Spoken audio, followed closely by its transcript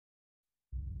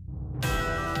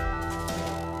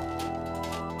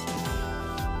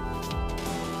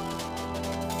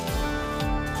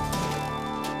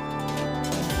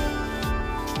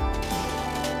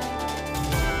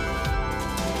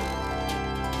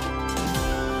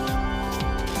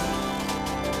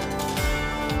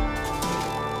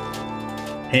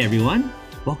Hey everyone,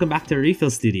 welcome back to Refill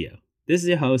Studio. This is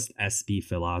your host, SB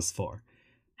Philosopher.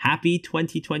 Happy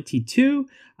 2022.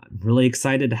 I'm really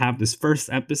excited to have this first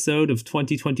episode of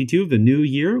 2022, the new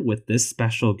year, with this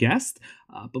special guest.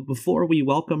 But before we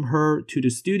welcome her to the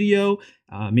studio,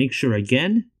 make sure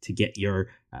again to get your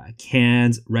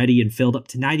cans ready and filled up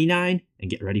to 99 and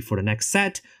get ready for the next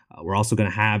set. We're also going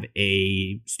to have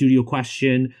a studio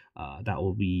question that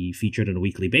will be featured on a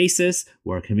weekly basis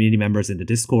where community members in the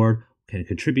Discord can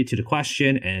contribute to the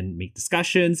question and make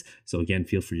discussions. So again,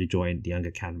 feel free to join the Young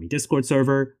Academy Discord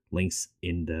server. Links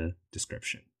in the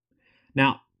description.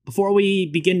 Now, before we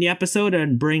begin the episode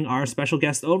and bring our special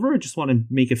guest over, I just want to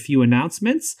make a few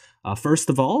announcements. First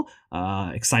of all,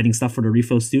 exciting stuff for the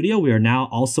Refill Studio. We are now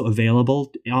also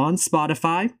available on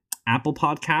Spotify, Apple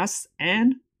Podcasts,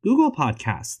 and Google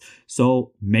Podcasts.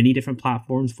 So many different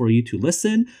platforms for you to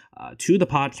listen to the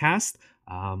podcast.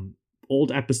 Old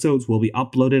episodes will be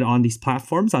uploaded on these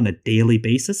platforms on a daily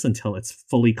basis until it's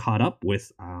fully caught up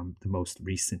with the most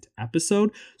recent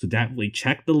episode. So definitely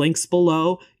check the links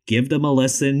below, give them a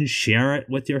listen, share it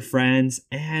with your friends,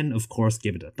 and of course,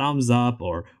 give it a thumbs up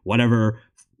or whatever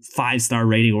 5-star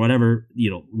rating or whatever,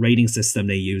 rating system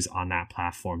they use on that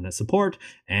platform that support.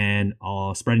 And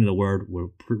spreading the word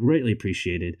will greatly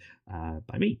appreciated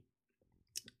by me.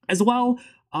 As well,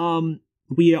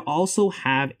 we also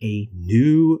have a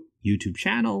new YouTube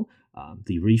channel,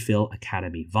 the Refill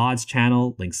Academy VODs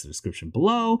channel, links in the description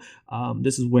below.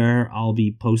 This is where I'll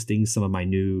be posting some of my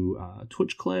new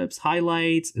Twitch clips,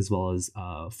 highlights, as well as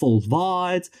full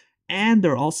VODs. And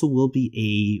there also will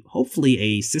be hopefully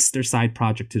a sister side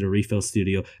project to the Refill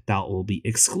Studio that will be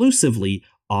exclusively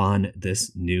on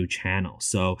this new channel.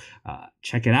 So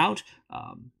check it out.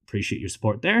 Appreciate your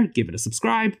support there. Give it a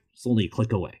subscribe. It's only a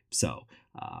click away. So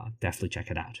definitely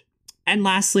check it out. And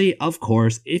lastly, of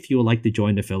course, if you would like to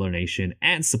join the Filler Nation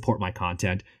and support my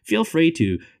content, feel free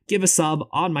to give a sub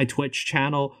on my Twitch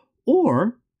channel,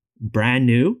 or brand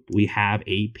new, we have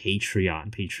a Patreon.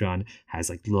 Patreon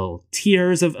has like little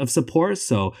tiers of support.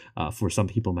 So for some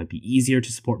people, it might be easier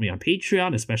to support me on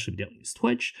Patreon, especially if you don't use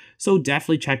Twitch. So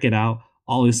definitely check it out.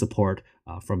 All your support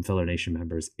from Filler Nation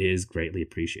members is greatly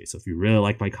appreciated. So if you really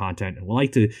like my content and would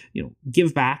like to,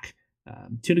 give back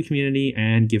to the community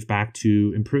and give back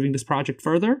to improving this project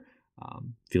further,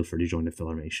 feel free to join the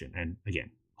Filler Nation. And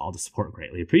again, all the support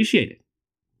greatly appreciated.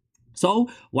 So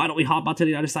why don't we hop on to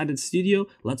the other side of the studio?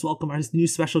 Let's welcome our new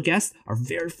special guest, our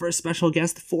very first special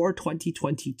guest for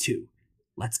 2022.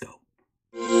 Let's go.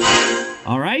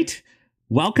 All right.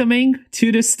 Welcoming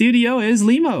to the studio is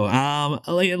Limo.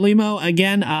 Limo,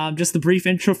 again, just a brief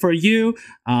intro for you.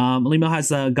 Limo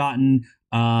has gotten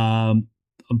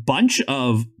a bunch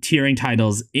of tiering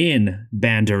titles in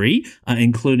Bandery,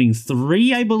 including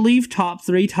 3, I believe, top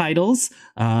 3 titles,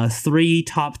 3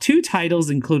 top 2 titles,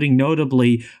 including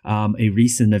notably a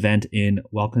recent event in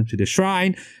Welcome to the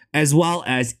Shrine, as well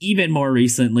as even more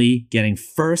recently getting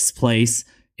first place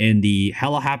in the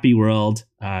Hello Happy World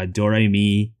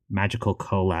Doremi Magical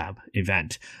Collab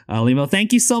event. Limo,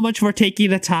 thank you so much for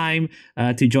taking the time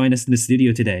to join us in the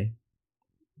studio today.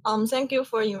 Thank you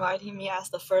for inviting me as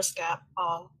the first guest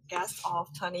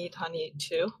of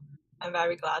 2022. I'm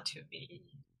very glad to be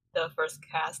the first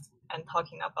guest and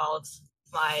talking about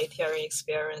my tiering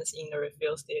experience in the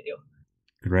Refill Studio.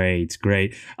 Great.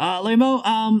 Limo,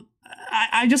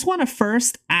 I just want to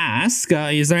first ask,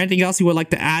 is there anything else you would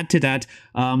like to add to that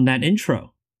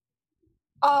intro?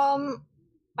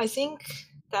 I think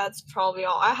that's probably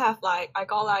all. I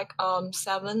got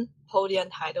 7 podium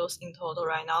titles in total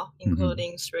right now,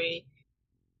 including 3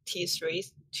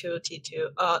 T3s, 2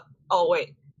 T2.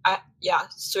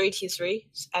 3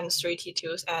 T3s and 3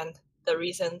 T2s, and the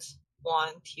recent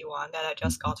 1 T1 that I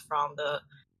just got from the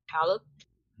Caleb.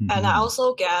 And I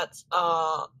also get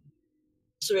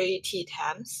 3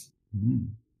 T10s.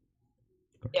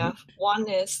 Yeah, one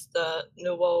is the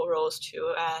Nouveau Rose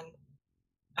 2, and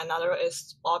another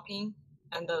is Bopping,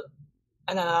 and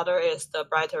another is the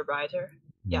Brighter.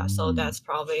 Yeah, so that's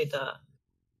probably the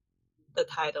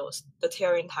titles, the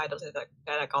tiering titles that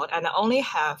I got. And I only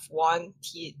have 1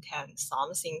 T10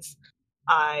 sum since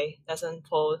I doesn't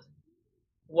pull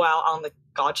well on the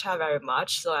gacha very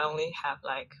much, so I only have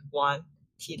 1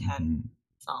 T10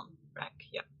 sum rank.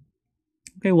 Yeah.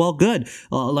 Okay, well, good.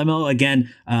 Limo,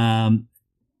 again,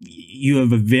 you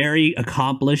have a very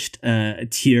accomplished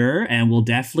tier, and we'll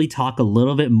definitely talk a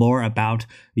little bit more about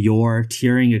your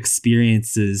tiering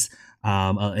experiences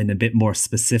in a bit more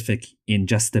specific in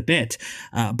just a bit.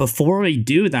 Before we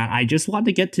do that, I just want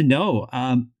to get to know,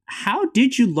 how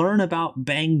did you learn about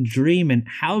Bang Dream, and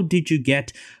how did you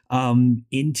get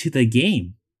into the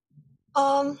game?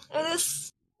 It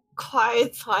is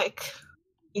quite like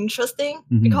interesting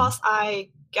Mm-hmm. because I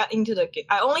get into the game.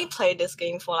 I only played this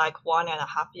game for like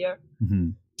 1.5 years.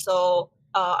 Mm-hmm. So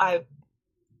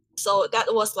so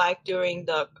that was like during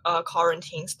the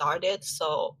quarantine started.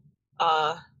 So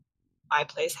my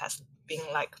place has been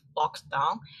like locked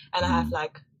down, and I have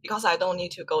like, because I don't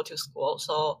need to go to school,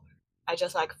 so I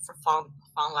just like found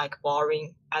like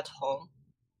boring at home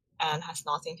and has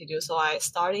nothing to do. So I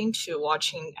starting to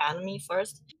watching anime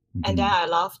first, and then I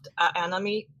loved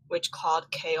anime which called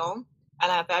K-On!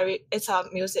 And it's a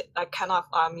music, like kind of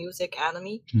a music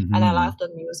anime, and I love the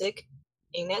music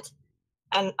in it,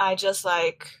 and I just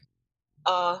like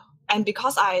and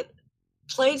because I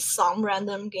played some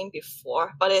random game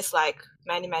before, but it's like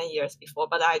many years before,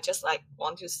 but I just like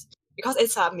want to, because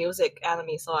it's a music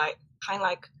anime, so I kind of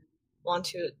like want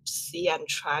to see and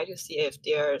try to see if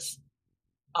there's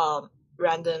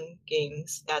random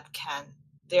games that can,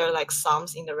 there are like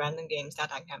songs in the random games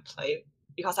that I can play,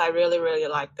 because I really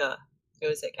like the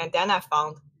music. And then I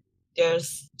found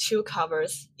there's 2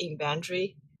 covers in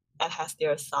Bandry that has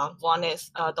their song. One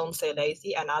is Don't Say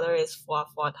Lazy, another is For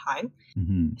a Time.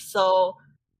 So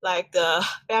like the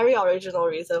very original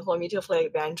reason for me to play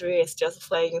Bandry is just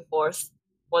playing for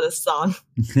the song.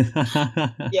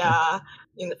 Yeah,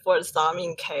 for the song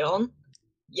in K-On!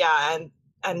 Yeah,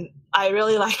 and I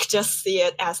really like just see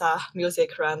it as a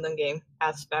music random game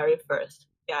at very first.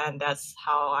 Yeah, and that's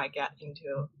how I get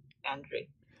into Bandry.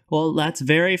 Well, that's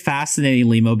very fascinating,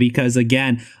 Limo, because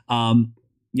again,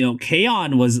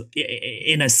 K-On! Was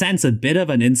in a sense a bit of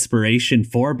an inspiration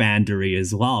for Bandry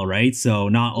as well, right? So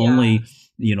not only,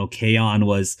 K-On!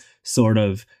 Was sort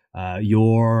of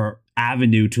your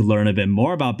avenue to learn a bit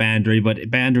more about Bandry, but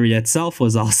Bandry itself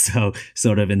was also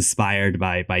sort of inspired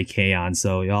by K-On!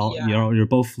 So you're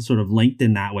both sort of linked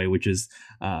in that way, which is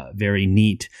very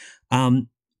neat. When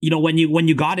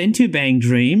you got into Bang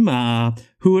Dream,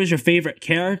 who was your favorite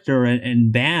character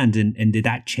and band, and did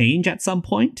that change at some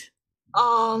point?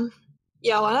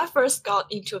 Yeah, when I first got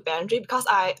into Bandry, because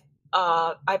I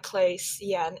play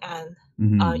CN and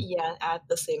EN at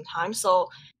the same time. So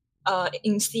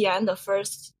in CN, the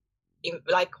first,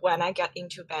 like when I got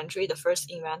into Bandry, the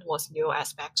first event was New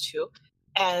Aspect 2,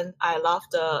 and I love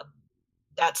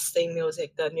that same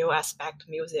music, the New Aspect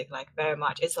music, like very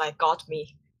much. It's like got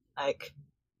me, like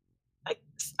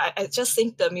I just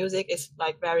think the music is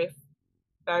like very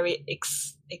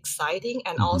exciting,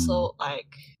 and also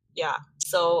like, yeah,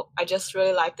 so I just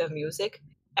really like the music.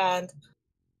 And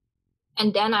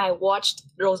then I watched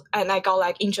and I got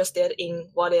like interested in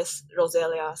what is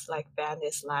Rosalia's like band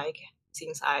is like,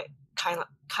 since I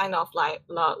kind of like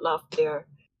love their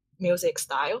music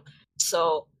style.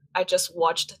 So I just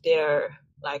watched their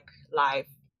like live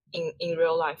in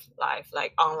real life,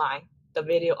 like online. The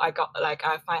video I got, like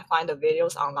I find the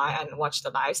videos online and watch the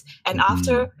lives. And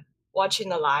after watching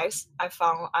the lives, I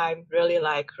found I really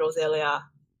like Rosalia,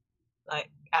 like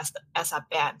as a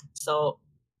band. So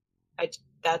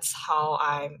that's how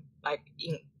I'm like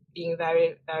being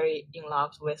very in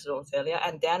love with Rosalia.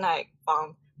 And then I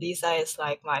found Lisa is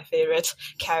like my favorite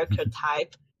character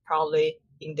type probably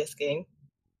in this game.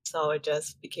 So it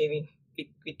just became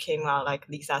like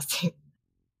Lisa's team.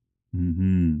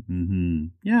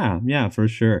 Yeah, for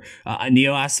sure.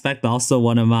 Neo Aspect, also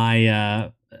one of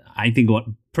my, I think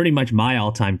pretty much my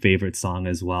all-time favorite song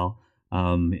as well.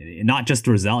 Not just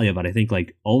Rosalia, but I think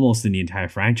like almost in the entire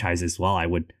franchise as well. I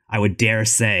would dare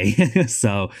say.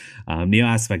 So, Neo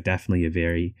Aspect, definitely a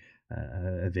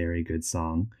very good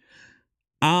song.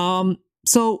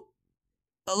 So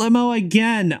Limo,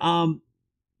 again,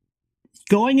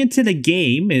 going into the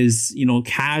game is,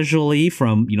 casually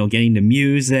from, getting the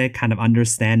music, kind of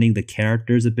understanding the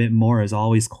characters a bit more is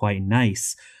always quite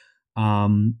nice.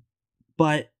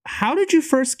 But how did you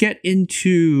first get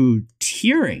into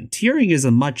tiering? Tiering is a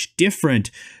much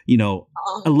different, a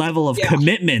level of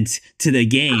commitment to the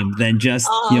game than just,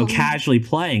 casually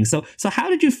playing. So how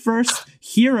did you first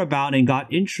hear about and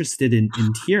got interested in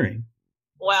tiering?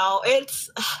 Well, it's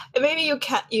maybe you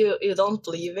don't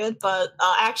believe it, but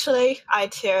actually I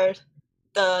tiered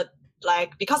the,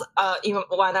 like, because even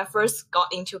when I first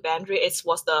got into Bandry, it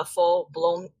was the full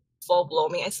blooming.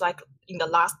 It's like in the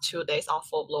last 2 days of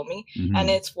full blooming, and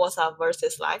it was a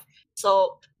versus live.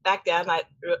 So back then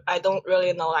I don't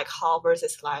really know like how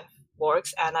versus live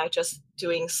works, and I just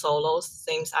doing solos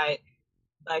since I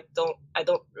don't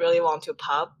really want to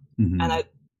pub, and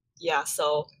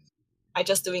so I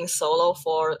just doing solo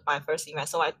for my first event,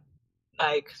 so I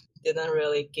like didn't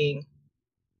really gain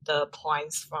the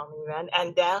points from event.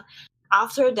 And then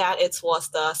after that, it was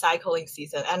the cycling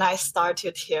season, and I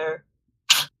started tier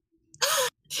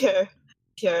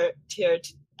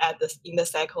in the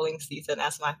cycling season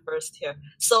as my first tier.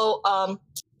 So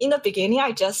in the beginning,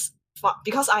 I just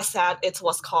because I said it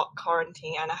was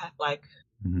quarantine and I have like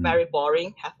very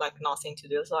boring, have like nothing to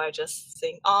do. So I just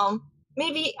think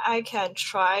maybe I can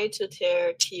try to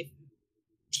tear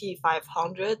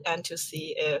T500 and to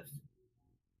see if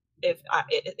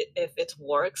it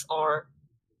works or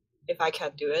if I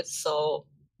can do it. So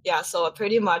yeah, so I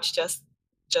pretty much just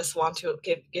want to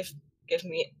give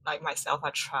me like myself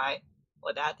a try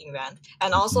for that event.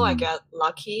 And also I get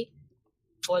lucky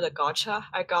for the gacha.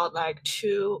 I got like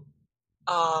 2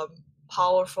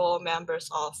 powerful members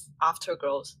of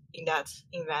Aftergrowth in that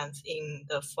event in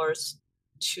the first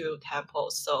 2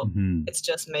 temples. So it's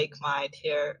just make my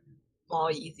tier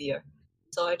more easier.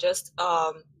 So I just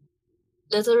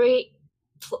literally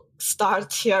start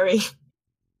tearing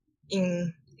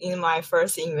in my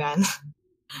first event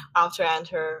after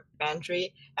enter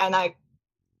Bandry,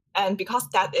 and because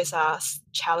that is a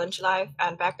challenge life,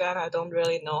 and back then I don't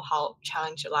really know how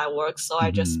challenge life works, so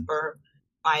I just burn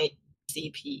my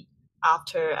CP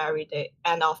after every day,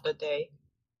 end of the day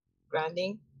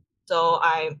grinding. So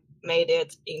I made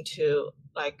it into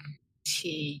like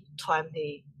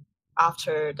T20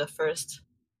 after the first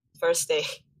day.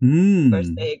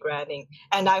 First day grinding,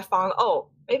 and I found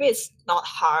maybe it's not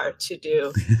hard to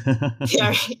do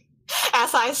tearing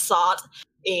as I thought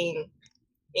in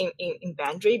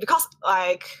Bandry, because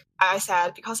like I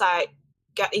said, because I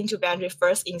get into Bandry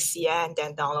first in CN and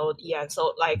then download EN,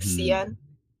 so like CN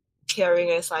tearing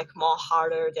is like more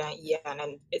harder than EN,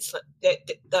 and it's like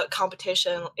the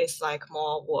competition is like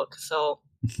more work. So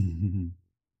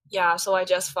yeah, so I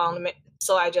just found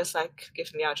so I just like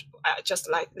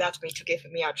let me to give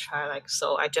me a try. Like,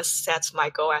 so I just set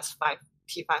my goal as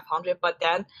T500. But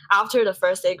then after the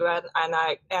first day grind and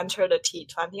I entered the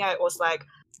T20, I was like,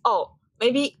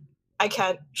 maybe I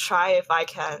can try if I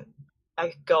can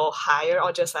like go higher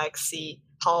or just like see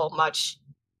how much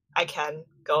I can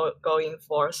go in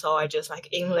for. So I just like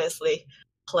aimlessly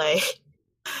play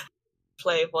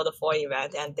for the 4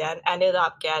 event, and then ended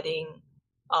up getting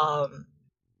I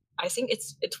think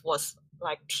it was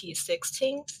like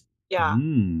T16,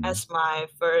 as my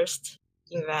first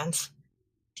event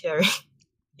theory.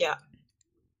 Yeah.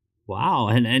 Wow,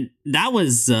 and that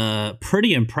was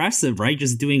pretty impressive, right?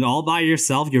 Just doing all by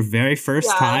yourself your very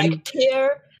first time. Like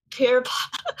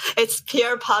it's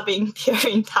peer pubbing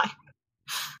tearing time.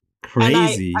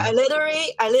 Crazy. And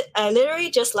I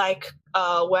literally just like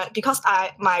went, because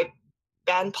my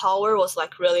band power was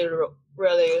like really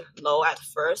low at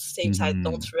first, since I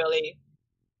don't really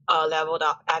leveled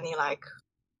up any like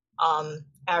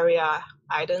area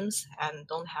items and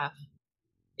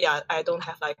I don't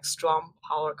have like strong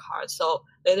power cards. So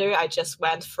literally I just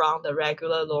went from the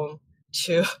regular room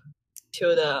to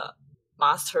the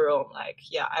master room. Like,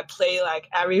 yeah, I play like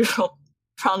every room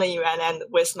from the event and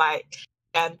with my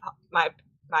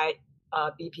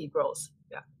BP growth.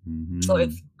 Yeah. So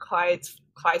it's quite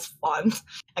fun,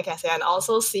 I can say. And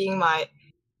also seeing my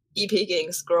EP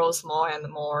gains grows more and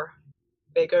more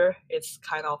bigger, it's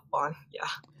kind of fun. Yeah.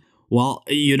 Well,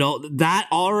 that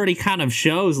already kind of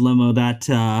shows, Limo, that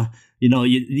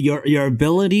your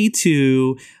ability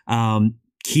to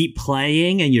keep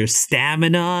playing and your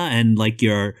stamina and like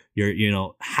your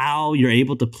how you're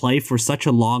able to play for such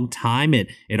a long time. It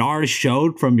already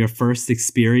showed from your first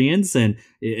experience, and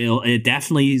it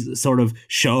definitely sort of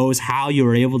shows how you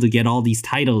were able to get all these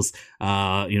titles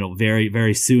very,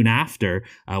 very soon after,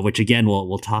 which again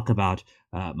we'll talk about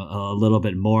a little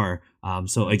bit more.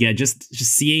 So again, just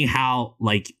seeing how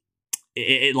like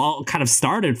it all kind of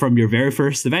started from your very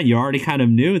first event. You already kind of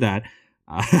knew that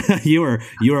you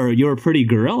were pretty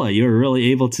gorilla. You were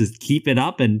really able to keep it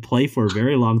up and play for a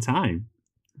very long time.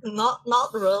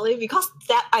 Not really, because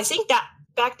I think that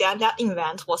back then that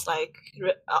event was like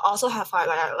also have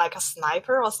like a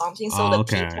sniper or something. So the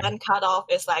T10 cutoff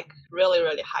is like really,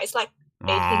 really high. It's like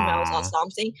 18 mils or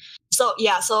something. So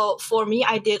yeah, so for me,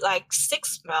 I did like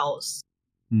 6 mils.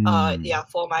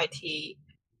 For my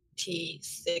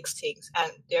T16s,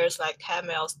 and there's like 10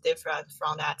 mils different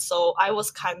from that. So I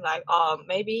was kind of like,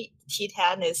 maybe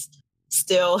T10 is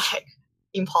still like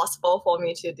impossible for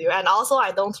me to do. And also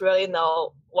I don't really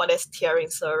know what is tearing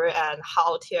server and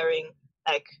how tearing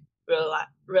like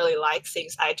really like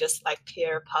things. I just like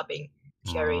peer pubbing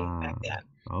tearing back then.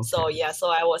 Okay. So yeah, so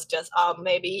I was just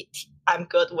maybe I'm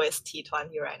good with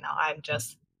T20 right now. I'm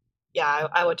just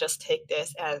I would just take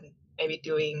this and maybe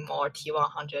doing more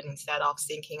T100 instead of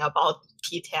thinking about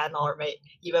T10 or maybe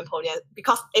even podium,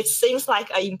 because it seems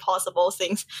like an impossible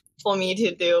thing for me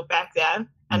to do back then.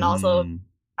 And also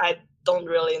I don't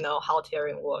really know how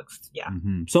tiering works. Yeah.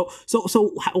 Mm-hmm. So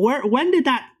when did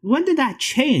that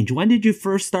change? When did you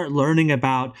first start learning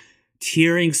about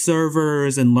tiering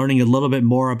servers and learning a little bit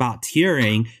more about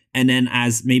tiering? And then,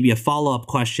 as maybe a follow-up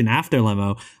question after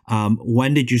Lemo,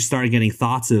 when did you start getting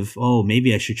thoughts of, oh,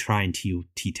 maybe I should try and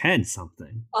T10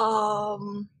 something?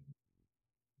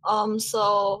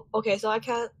 So okay, so I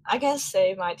can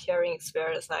say my tiering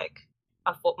experience, like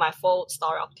my full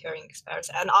story of tiering experience.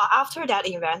 And after that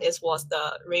event, it was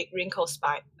the Wrinkle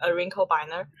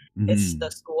Biner. It's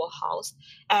the schoolhouse,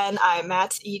 and I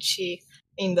met Ichi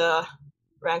in the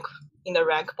rank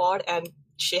board, and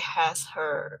she has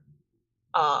her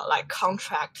like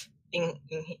contract in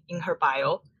her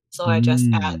bio. So I just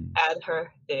add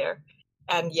her there,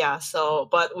 and yeah. So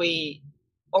but we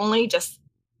only just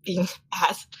being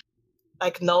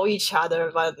like know each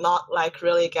other, but not like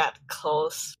really get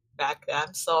close back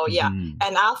then. So yeah.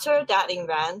 And after that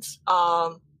event,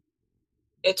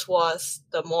 it was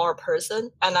the more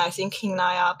person, and I think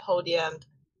Hinaya podiumed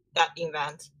that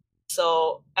event.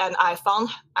 So and I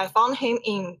found him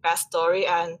in Best Story,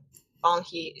 and found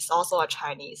he is also a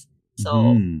Chinese.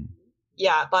 So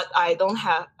yeah, but I don't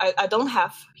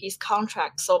have his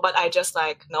contract. So but I just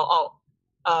like know,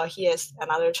 he is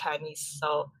another Chinese.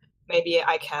 So maybe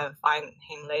I can find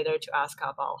him later to ask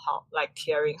about how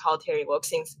tiering works,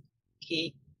 since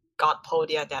he got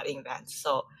podium at that event.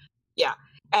 So yeah.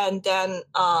 And then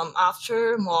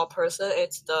after more person,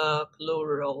 it's the Blue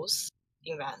Rose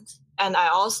event. And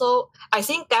I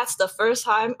think that's the first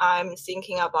time I'm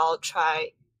thinking about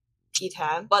try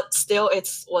T10, but still it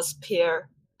was peer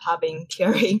pubbing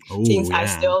tiering, since I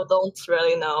still don't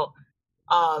really know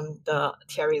the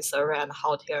tiering server and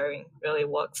how tiering really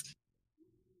works.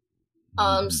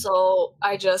 So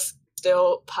I just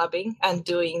still pubbing and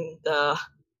doing the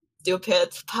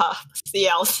stupid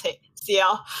CL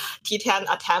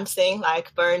T10 attempt thing,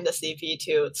 like burn the CP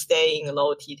to stay in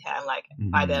low T10 like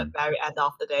by the very end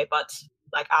of the day. But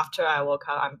like after I woke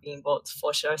up, I'm being both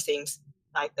for sure things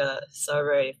like the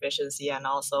server efficiency, and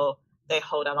also they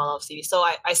hold a lot of CP. So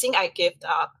I think I gave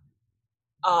up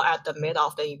at the mid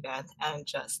of the event and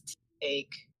just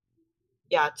take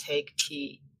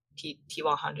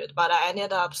T100, but I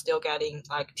ended up still getting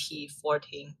like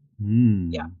T14.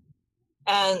 Yeah.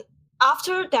 And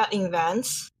after that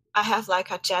event, I have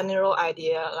like a general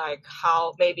idea like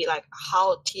how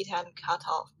T10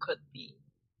 cutoff could be,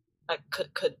 like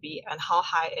could be, and how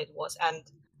high it was. And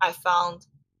I found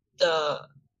the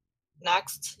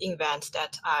next event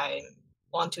that I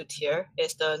want to tier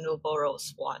is the Nouveau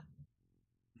Rose one.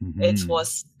 It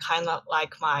was kind of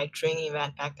like my dream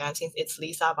event back then, since it's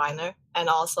Lisa Viner, and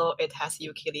also it has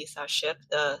Yuki Lisa ship.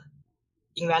 The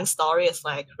event story is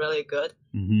like really good,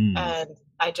 and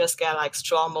I just get like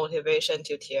strong motivation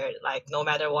to tier. Like no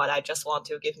matter what, I just want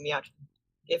to give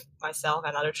myself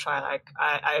another try. Like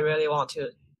I really want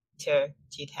to tier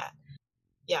T10.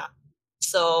 Yeah,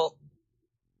 so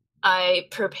I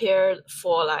prepared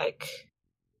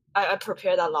I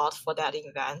prepared a lot for that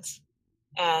event,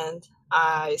 and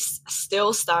I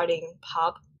still starting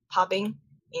pubbing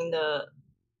in the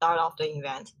start of the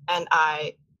event, and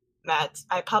I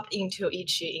popped into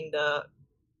Ichi in the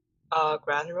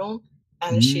grand room,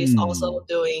 and she's also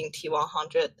doing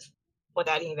T100 for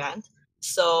that event.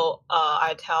 So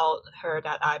I tell her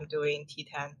that I'm doing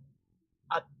T10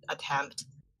 attempt,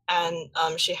 and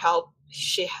she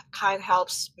kind of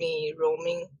helps me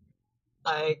roaming,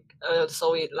 like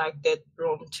so we like did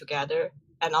room together,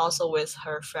 and also with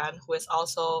her friend who is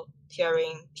also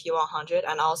tiering T100,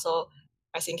 and also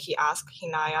I think he asked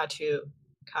Hinaya to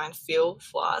kind of feel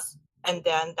for us, and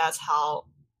then that's how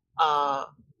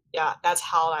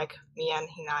like me and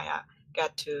Hinaya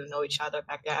get to know each other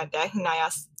back then. And then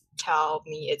Hinaya tell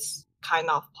me it's kind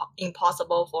of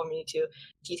impossible for me to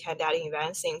T10 that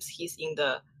event, since he's in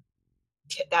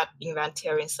that event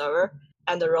tiering server,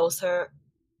 and the roster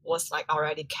was like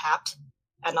already capped,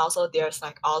 and also there's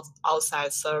like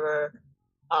outside server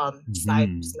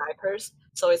snipers.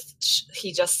 So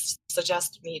he just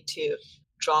suggested me to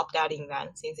drop that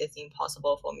event, since it's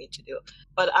impossible for me to do.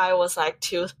 But I was like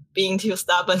being too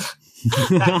stubborn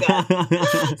back then,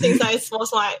 since it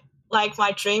was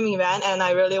my dream event, and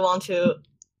I really want to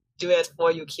do it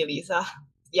for Yuki Lisa.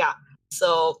 Yeah.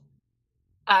 So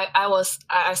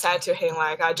I said to him,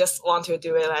 like, I just want to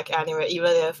do it like anyway,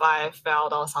 even if I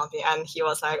failed or something. And he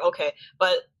was like, okay,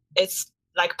 but it's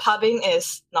like pubbing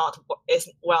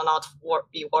will not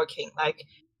be working. Like,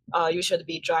 you should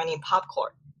be joining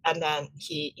Popcorn. And then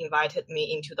he invited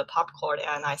me into the Popcorn,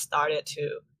 and I started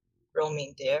to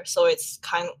roaming there. So it's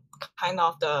kind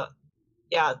of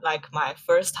like my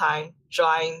first time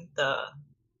joining the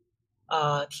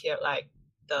tier, like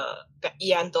the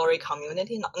Ian Dory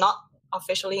community, not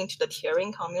officially into the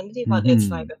tiering community, but it's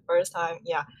like the first time,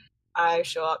 I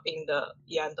show up in the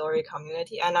Ian Dory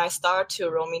community, and I start to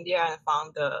roam in there and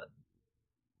found the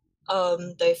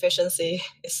efficiency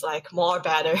is like more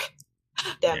better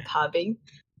than pubbing.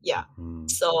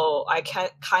 So I can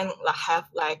kind of have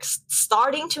like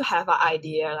starting to have an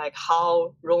idea like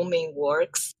how roaming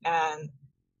works and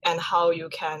how you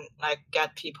can like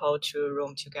get people to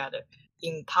roam together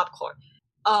in Popcore.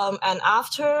 And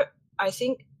I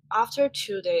think after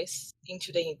 2 days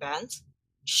into the event,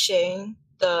 Shane,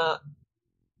 the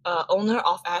owner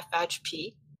of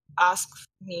FHP, asked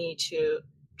me to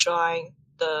join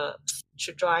the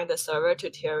server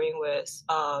to tiering with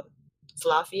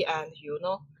Fluffy and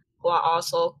Yuno, who are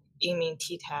also aiming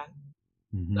T10,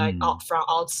 like from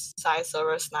outside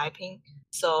server sniping.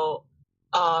 So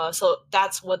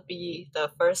that would be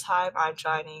the first time I'm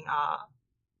joining.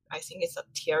 I think it's a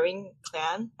tiering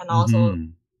clan, and also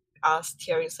us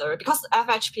tiering server, because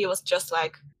FHP was just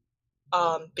like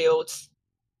built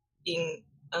in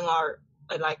NR,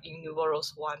 like in Nouveau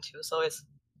Rose 1 too. So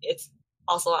it's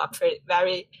also a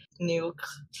very new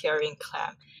tiering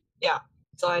clan.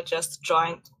 So I just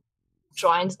joined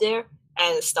there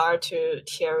and start to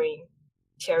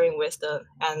tiering with them,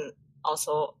 and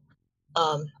also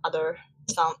some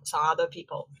other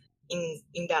people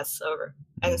in that server,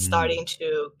 and starting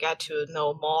to get to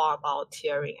know more about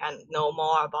tiering and know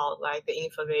more about like the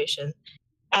information.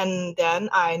 And then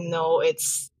I know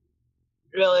it's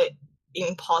really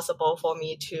impossible for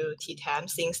me to T10,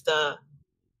 since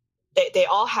they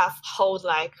all hold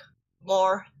like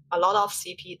a lot of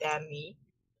CP than me.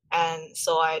 And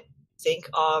so I think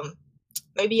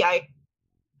maybe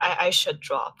I should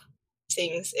drop,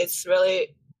 since it's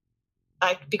really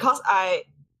like, because I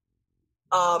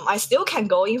still can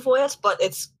go in for it, but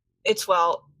it's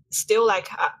still like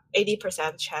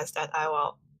 80% chance that I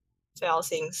will fail,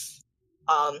 since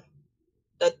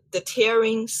the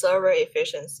tiering server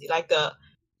efficiency, like the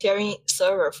tiering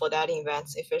server for that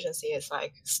event's efficiency is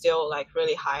like still like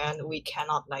really high, and we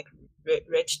cannot like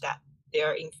reach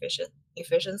their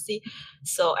efficiency.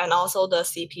 So, and also the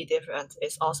CP difference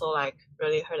is also like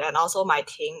really hurt, and also my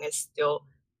team is still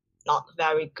not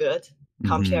very good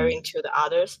comparing to the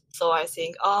others. So I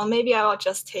think maybe I will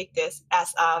just take this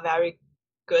as a very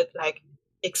good like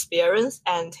experience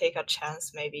and take a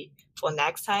chance maybe for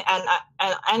next time. And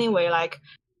anyway, like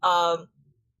I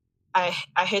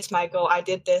hit my goal. I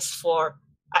did this for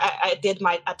I did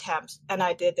my attempts, and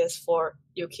I did this for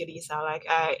Yuki Lisa. Like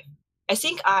I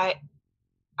think I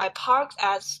parked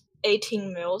at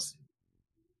 18 mils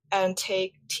and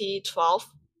take T12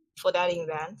 for that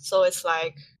event. So it's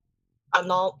like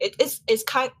it's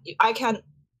kind. I can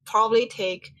probably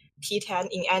take T10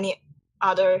 in any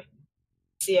other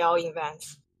CL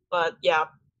events, but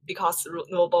because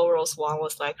Nouveau Rose 1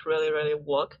 was like really really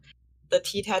work, the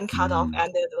T10 cutoff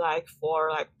ended like for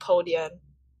like podium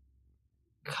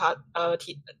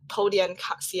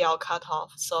CL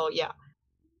cutoff. So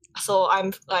so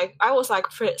I'm like, I was like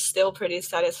still pretty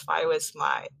satisfied with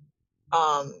my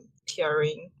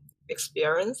tiering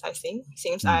experience, I think,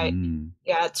 since I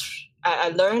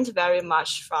learned very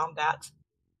much from that,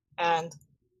 and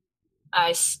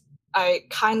I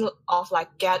kind of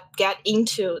like get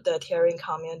into the tiering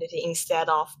community instead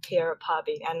of peer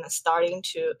pubbing, and starting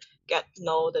to get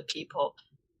know the people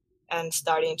and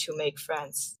starting to make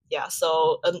friends.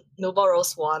 So Nouveau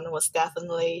Rose 1 was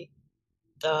definitely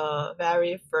the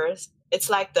very first. It's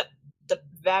like the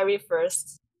very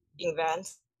first event.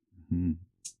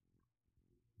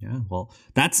 Yeah, well,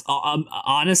 that's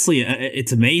honestly,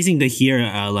 it's amazing to hear,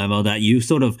 Lemo, that you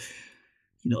sort of,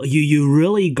 you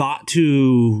really got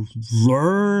to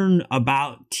learn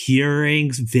about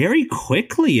tierings very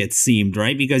quickly, it seemed,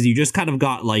 right? Because you just kind of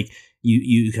got like,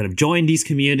 you kind of joined these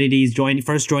communities,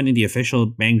 first joining the official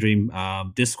Bang Dream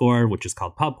Discord, which is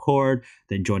called Pubcord,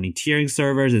 then joining tiering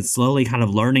servers, and slowly kind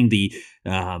of learning the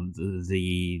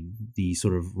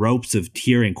sort of ropes of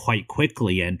tiering quite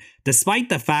quickly. And despite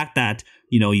the fact that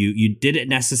you didn't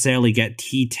necessarily get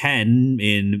T10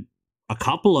 in a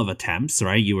couple of attempts,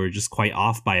 right? You were just quite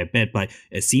off by a bit, but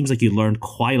it seems like you learned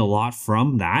quite a lot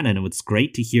from that. And it's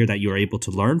great to hear that you were able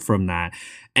to learn from that.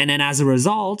 And then as a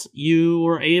result, you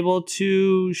were able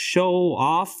to show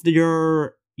off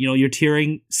your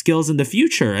tiering skills in the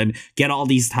future and get all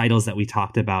these titles that we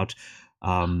talked about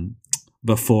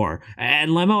before.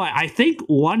 And Lemo, I think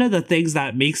one of the things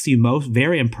that makes you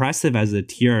very impressive as a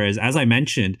tier is, as I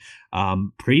mentioned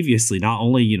previously, not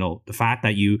only the fact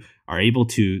that you are able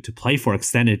to play for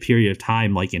extended period of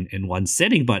time, like in one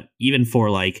sitting, but even for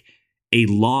like a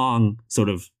long sort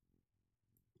of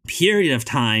period of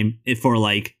time for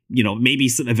like, maybe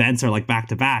some events are like back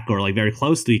to back or like very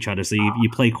close to each other. So you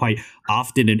play quite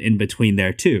often in between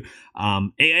there too.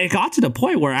 It got to the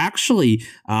point where actually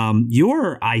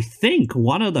you're, I think,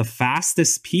 one of the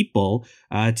fastest people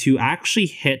to actually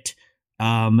hit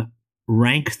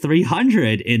rank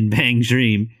 300 in Bang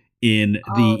Dream in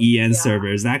the EN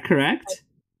server. Is that correct?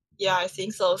 Yeah, I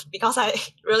think so. Because I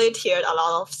really tiered a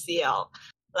lot of CL.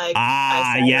 Like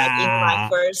I said, like in my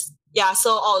first,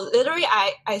 so literally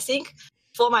I think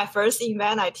for my first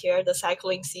event I tiered the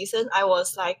cycling season, I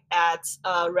was like at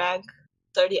rank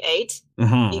 38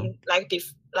 in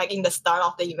in the start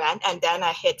of the event, and then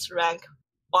I hit rank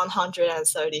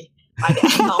 130 by the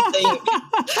end of the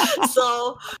event.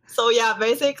 So yeah,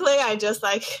 basically I just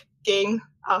like gained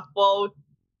a full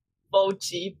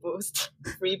G boost,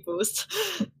 free boost,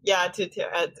 to tier,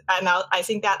 and I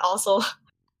think that also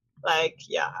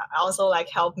also like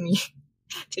helped me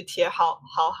to tier how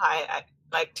high I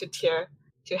like to tier,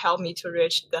 to help me to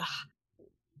reach the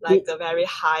very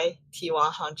high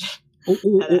T100.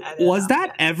 Was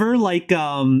that ever like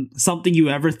something you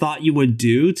ever thought you would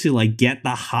do to like get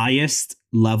the highest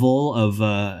level of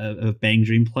Bang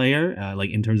Dream player,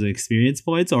 like in terms of experience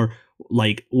points, or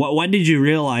like when did you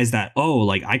realize that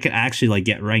like I could actually like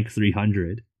get rank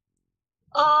 300?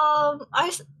 Because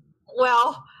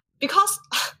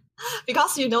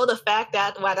the fact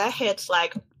that when I hit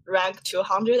like rank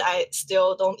 200, I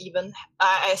still don't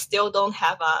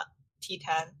have a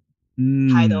T10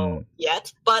 title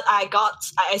yet. But I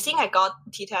think I got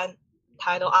T10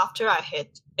 title after I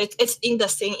hit. It's in the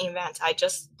same event. I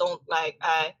just don't like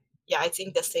it's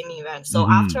in the same event. So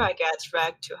after I get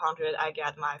rank 200, I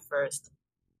get my first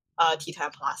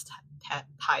T10 plus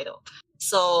title.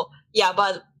 So yeah,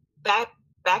 but back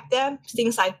then,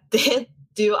 since I did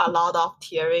do a lot of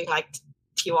tiering, like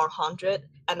T100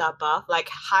 and above, like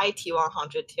high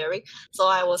T100 tiering, so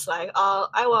I was like,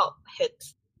 I will hit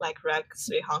like rank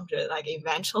 300 like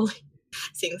eventually,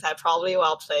 since I probably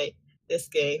will play this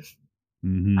game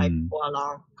like for a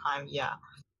long time. Yeah.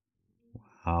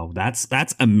 Wow, that's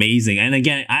amazing. And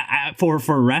again, I for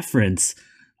reference,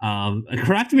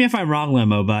 correct me if I'm wrong,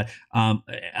 Lemo, but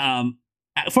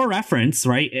for reference,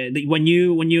 right? When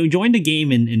you join the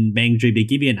game in Bang Dream, they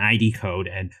give you an ID code,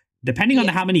 and depending on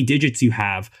how many digits you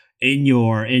have in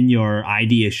your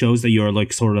ID, it shows that you're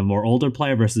like sort of a more older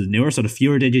player versus newer. So the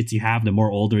fewer digits you have, the more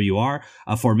older you are.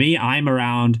 For me, I'm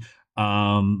around.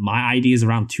 My ID is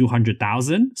around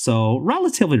 200,000, so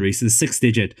relatively recent,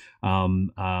 6-digit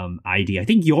ID. I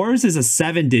think yours is a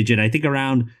 7-digit. I think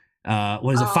around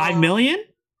what is it, 5 million?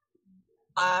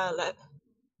 I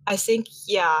think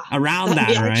around that,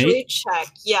 right? Actually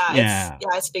check.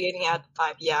 It's beginning at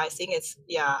 5. Yeah, I think it's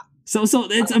So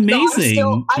it's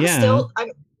amazing. It's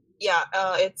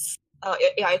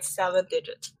 7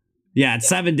 digits. Yeah, it's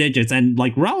 7 digits, and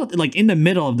like like in the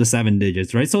middle of the 7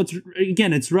 digits, right? So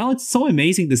it's so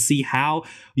amazing to see how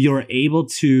you're able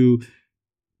to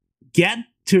get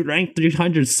to rank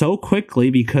 300 so quickly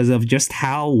because of just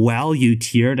how well you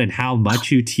tiered and how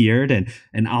much you tiered and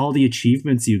all the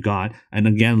achievements you got. And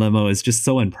again, Lemo is just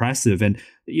so impressive. And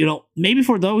maybe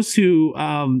for those who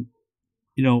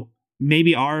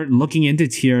maybe are looking into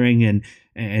tiering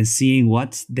and seeing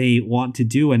what they want to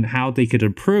do and how they could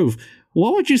improve,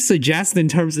 what would you suggest in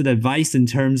terms of advice, in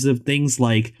terms of things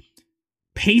like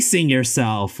pacing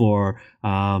yourself or,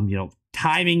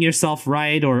 timing yourself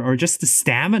right, or just the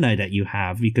stamina that you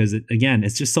have? Because again,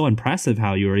 it's just so impressive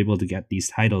how you were able to get these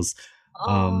titles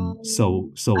so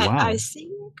well. I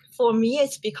think for me,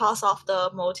 it's because of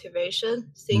the motivation.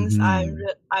 Since I'm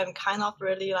kind of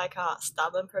really like a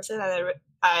stubborn person, and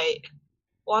I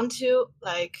want to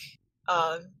like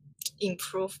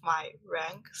improve my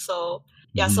rank. So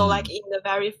so like in the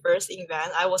very first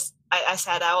event, I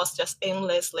said I was just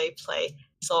aimlessly play.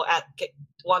 So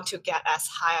want to get as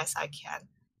high as I can.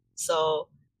 So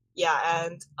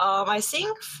and I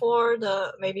think for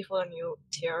the new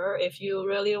tier, if you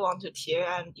really want to tier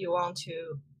and you want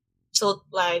to, so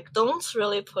like don't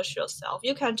really push yourself.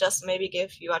 You can just maybe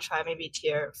give you a try, maybe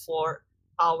tier 4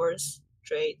 hours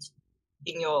straight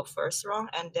in your first round,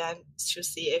 and then to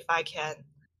see if I can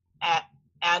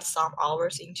add some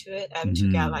hours into it and to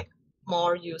get like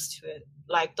more used to it.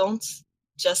 Like don't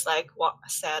just like what I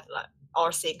said, like,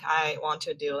 or think I want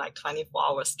to do like 24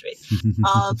 hours straight.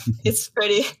 It's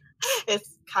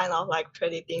kind of like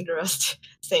pretty dangerous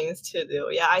things to do.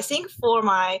 Yeah, I think for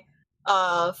my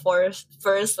for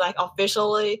first like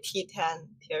officially T10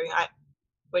 tiering,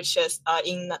 which is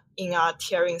in a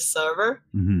tiering server,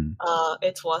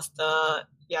 it was the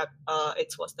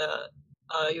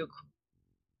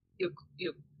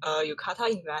Yukata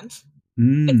event.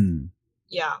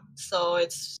 yeah, so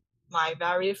it's my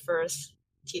very first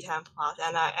T10 plus,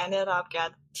 and I ended up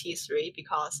get T3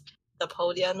 because the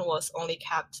podium was only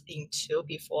kept in 2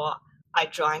 before I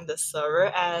joined the server,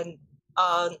 and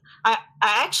I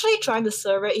actually joined the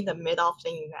server in the middle of the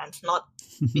event, not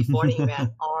before the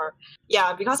event, or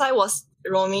yeah, because I was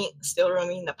still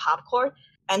roaming in the pub court,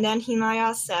 and then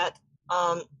Hinaya said,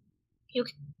 you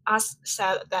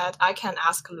said that I can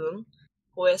ask Loom,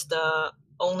 who is the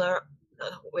owner,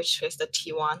 which is the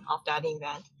T1 of that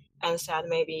event, and said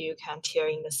maybe you can tier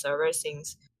in the server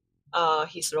since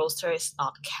his roster is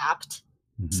not capped.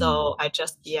 Mm-hmm. So I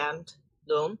just DM'd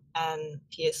Loom, and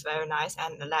he is very nice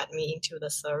and led me into the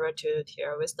server to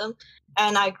tier with them.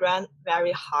 And I grant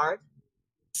very hard,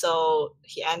 so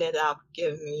he ended up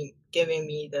giving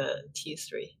me the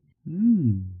T3.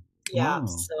 Yeah, Wow.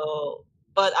 so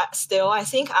but I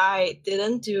think I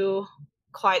didn't do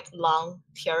quite long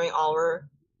tiering hour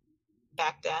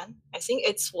back then. I think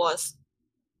it was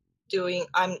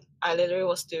I literally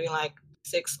was doing like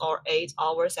 6 or 8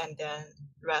 hours and then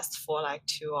rest for like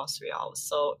 2 or 3 hours.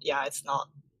 So yeah, it's not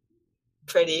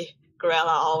pretty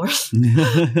gorilla hours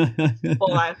for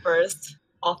my first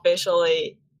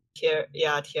officially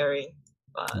tiering.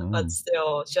 But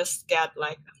still just get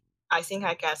like, I think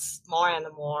I get more and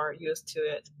more used to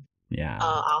it. Yeah.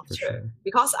 After, sure.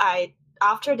 because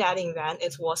after that event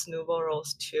it was Nouveau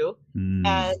Rose 2,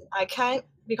 and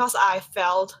because I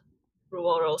failed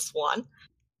Nouveau Rose 1,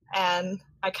 and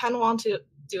I kind of want to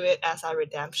do it as a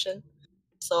redemption,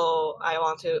 so I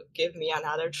want to give me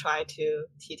another try to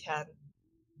T10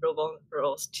 Nouveau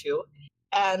Rose 2,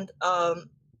 and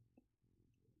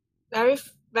very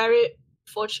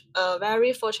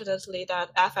fortunately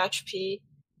that FHP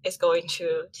is going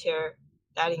to tier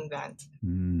that event.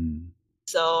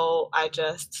 So I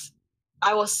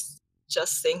was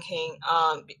just thinking,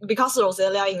 because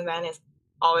Roselia event is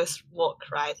always work,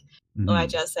 right? So I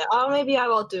just said, maybe I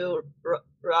will do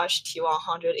Rush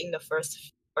T100 in the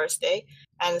first day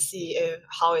and see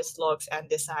how it looks and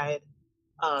decide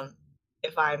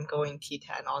if I'm going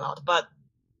T10 or not. But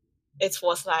it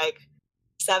was like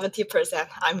 70%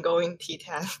 I'm going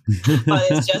T10,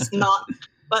 but it's just not.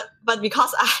 But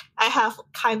because I have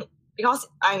because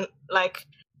I'm like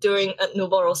doing a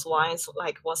Nouveau Rose 1, it's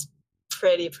like was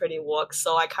pretty work,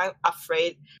 so I kind of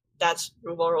afraid that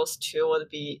Nouveau Rose 2 would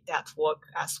be that work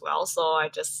as well. So I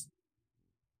just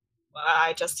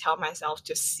tell myself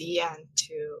to see and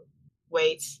to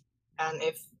wait, and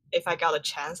if I got a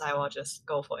chance, I will just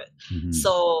go for it.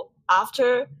 So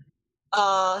after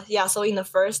so in the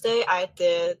first day I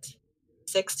did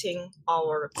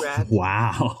 16-hour grand.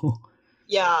 Wow.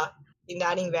 Yeah, in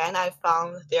that event I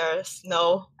found there's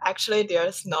no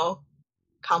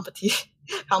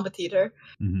competitor.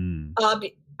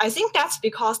 I think that's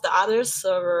because the other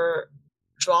server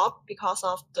dropped because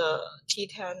of the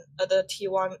T10, the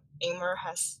T1 aimer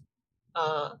has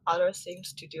other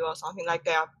things to do or something, like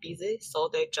they are busy, so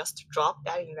they just dropped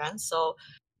that event. So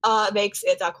makes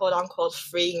it a quote unquote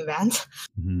free event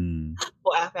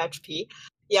for FHP.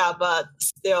 Yeah, but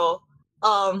still,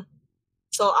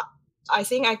 so I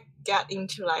think I get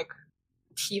into like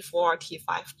T4,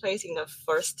 T5 place in the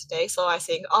first day. So I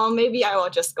think, maybe I will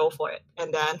just go for it.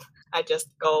 And then I just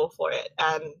go for it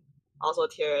and also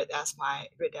tier it as my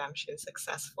redemption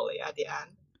successfully at the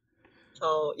end.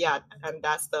 So yeah, and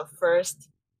that's the first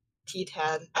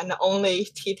T10 and the only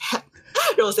T10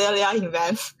 Roselia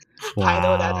event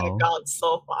title that I got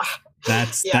so far.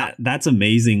 That's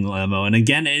amazing, Lemo. And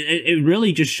again, it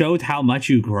really just showed how much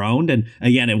you grown. And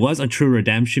again, it was a true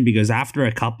redemption because after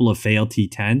a couple of failed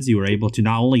T10s, you were able to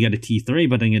not only get a T3,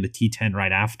 but then get a T10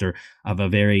 right after of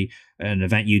an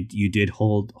event you did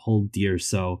hold dear.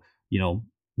 So,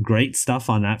 great stuff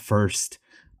on that first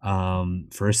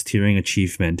tiering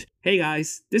achievement. Hey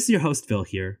guys, this is your host Phil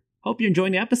here. Hope you're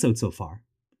enjoying the episode so far.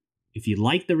 If you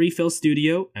like the Refill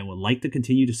Studio and would like to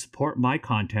continue to support my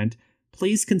content,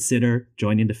 please consider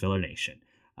joining the Filler Nation.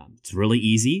 It's really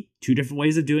easy. 2 different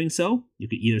ways of doing so. You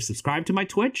can either subscribe to my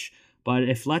Twitch, but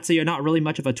if let's say you're not really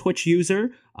much of a Twitch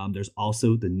user, there's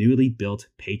also the newly built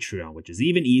Patreon, which is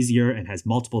even easier and has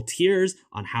multiple tiers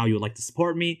on how you would like to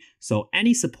support me. So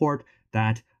any support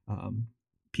that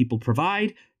people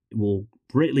provide will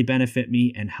greatly benefit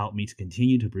me and help me to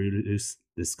continue to produce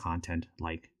this content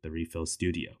like the Refill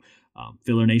Studio.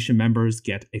 Filler Nation members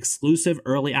get exclusive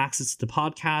early access to the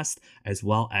podcast, as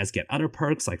well as get other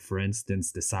perks, like for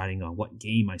instance, deciding on what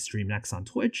game I stream next on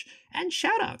Twitch, and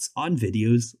shoutouts on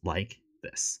videos like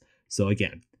this. So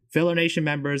again, Filler Nation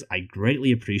members, I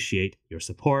greatly appreciate your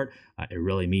support. It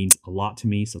really means a lot to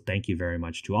me. So thank you very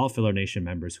much to all Filler Nation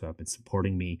members who have been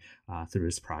supporting me through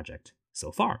this project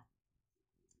so far.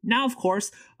 Now, of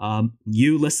course,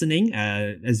 you listening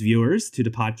as viewers to the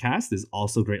podcast is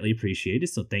also greatly appreciated.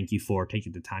 So thank you for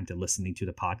taking the time to listening to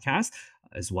the podcast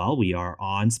as well. We are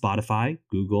on Spotify,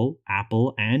 Google,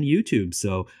 Apple, and YouTube.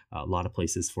 So a lot of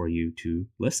places for you to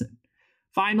listen.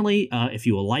 Finally, if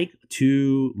you would like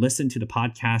to listen to the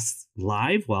podcasts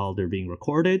live while they're being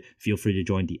recorded, feel free to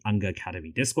join the Anga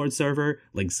Academy Discord server.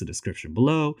 Links to the description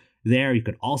below. There, you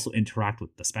could also interact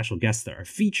with the special guests that are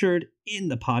featured in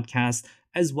the podcast,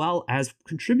 as well as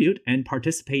contribute and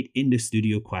participate in the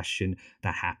studio question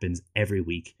that happens every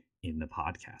week in the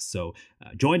podcast. So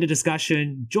join the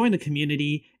discussion, join the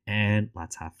community, and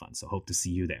let's have fun. So hope to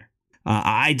see you there.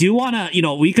 I do want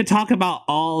to, we could talk about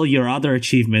all your other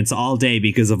achievements all day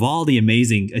because of all the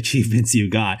amazing achievements you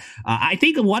got. I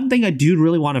think one thing I do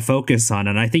really want to focus on,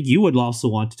 and I think you would also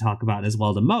want to talk about as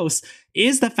well the most,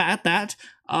 is the fact that,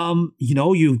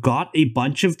 you've got a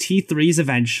bunch of T3s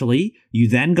eventually. You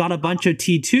then got a bunch of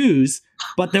T2s,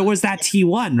 but there was that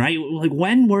T1, right? Like,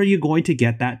 when were you going to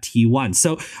get that T1?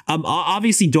 So,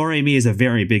 obviously, Doremi is a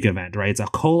very big event, right? It's a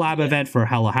collab event for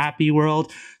Hello Happy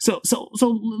World. So,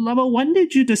 Lemo, when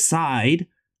did you decide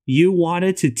you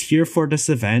wanted to tier for this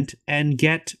event and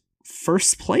get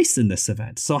first place in this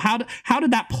event? So, how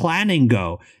did that planning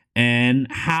go? And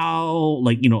how,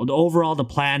 the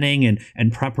planning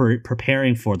and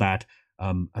preparing for that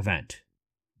event?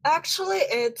 Actually,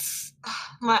 it's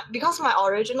because my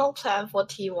original plan for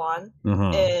T1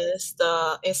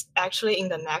 is actually in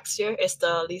the next year. It's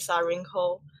the Lisa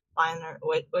Rinko Binary,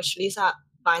 which Lisa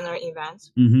Binary event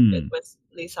with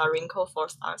Lisa Rinko 4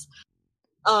 stars.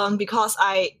 Because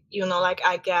I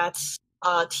get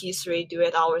T3 do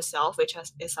it ourselves, which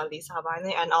is a Lisa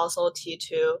Binary, and also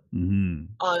T2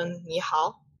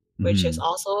 Nihao, which is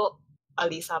also a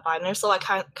Lisa Binary. So I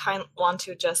kind want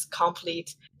to just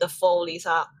complete the full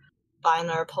Lisa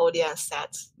Binary podium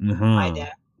set by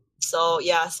then. So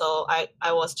so I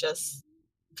was just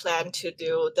plan to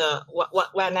do the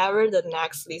whenever the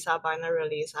next Lisa Binary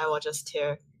release, I will just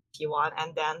tier T1,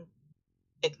 and then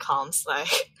it comes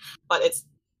but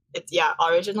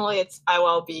originally I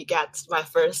will get my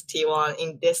first T1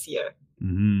 in this year.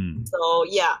 So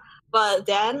but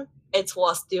then it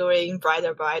was during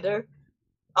Brighter.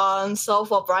 So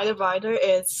for Brighter,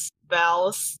 it's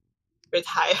Belle's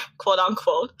quote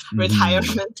unquote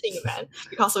retirement event,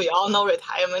 because we all know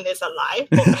retirement is alive.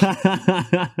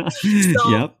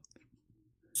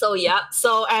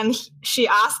 So and she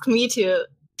asked me to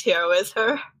tier with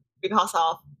her because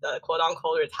of the quote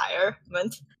unquote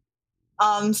retirement.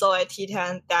 So I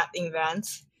T10 that event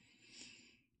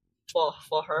for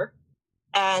her,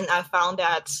 and I found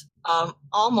that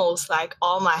almost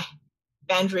all my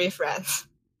Bandry friends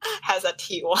has a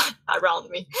T1 around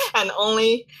me, and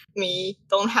only me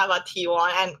don't have a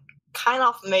T1, and kind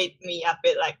of made me a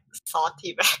bit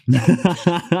salty back then.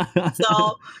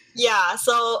 So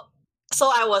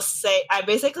I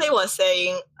basically was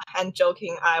saying and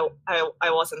joking I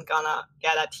wasn't gonna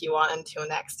get a T1 until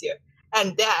next year,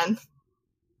 and then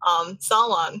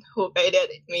someone who baited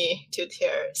me to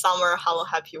tier Summer Hello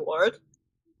Happy World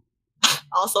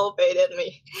also baited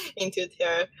me into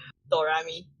tier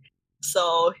Doremi.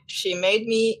 So she made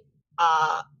me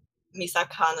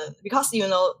Misakanen, because in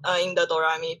the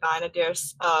Doremi bind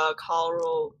there's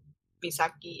Kaoru,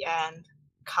 Misaki, and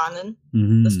Kanen,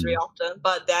 the three of them.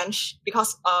 But then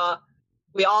because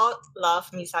we all love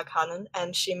Misakanen,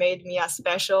 and she made me a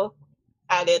special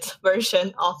edit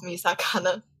version of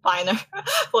Misakanen binder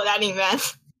for that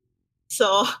event.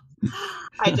 So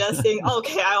I just think,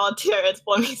 okay, I will tier it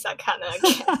for Misakanen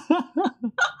again.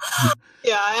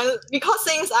 And because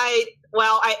since I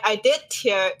did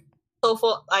tier, so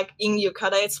for in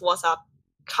Yukata it was a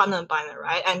Kanen binder,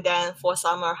 right? And then for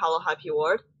Summer Hello Happy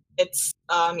World, it's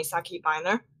Misaki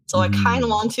binder. So I kind of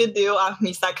want to do a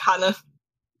Misakanen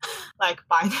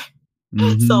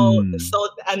binder. So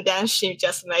and then she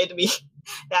just made me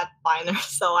that binder.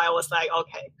 So I was like,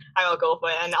 okay, I will go for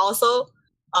it. And also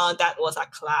that was a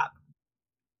collab.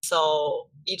 So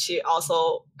Ichi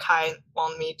also kind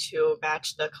want me to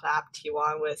match the collab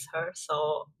T1 with her.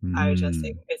 So I just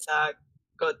think it's a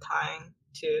good time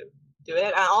to do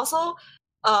it. And also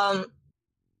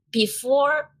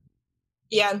before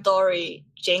Yandori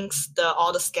jinxed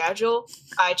all the schedule,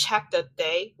 I checked the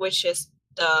day, which is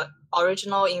the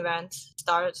original event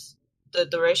starts. The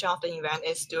duration of the event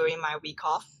is during my week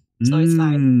off. So it's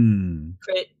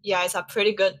it's a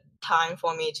pretty good time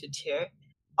for me to tier.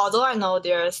 Although I know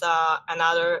there's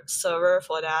another server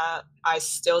for that, I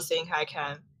still think I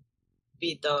can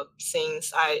beat them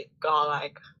since I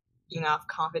got enough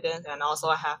confidence, and also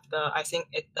I think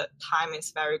the time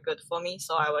is very good for me.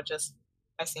 So I will just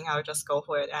I think I'll just go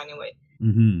for it anyway.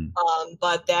 Mm-hmm.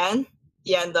 But then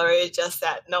Iandori just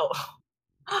said, no,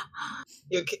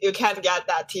 you can't get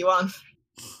that T1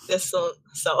 this soon.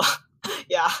 So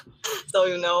yeah, so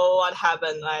you know what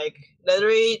happened? Like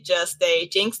literally just they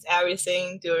jinxed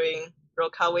everything during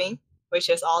Roka Wing, which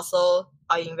is also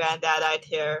an event that I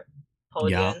tier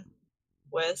podium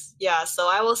with. Yeah, so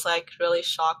I was like really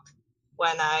shocked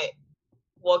when I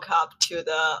woke up to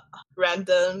the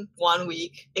random 1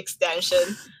 week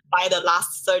extension by the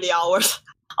last 30 hours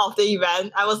of the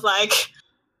event. I was like,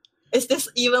 is this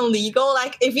even legal?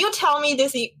 Like, if you tell me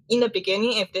this in the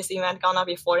beginning, if this event gonna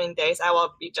be 14 days, I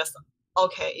will be just,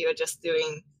 okay, you're just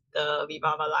doing the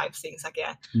Vivava Live things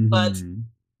again. Mm-hmm. But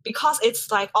because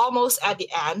it's like almost at the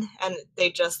end and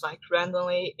they just like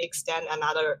randomly extend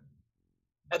another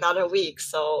week,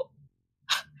 so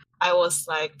I was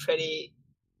like pretty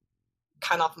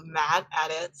kind of mad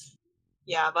at it.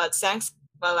 Yeah, but thanks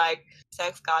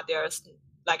God, there's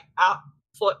like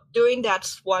for during that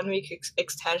 1 week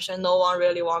extension, no one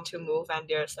really want to move, and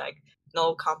there's like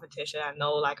no competition and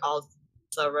no like all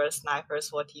server snipers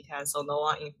for T10, so no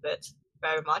one inflicts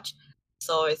very much.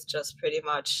 So it's just pretty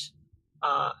much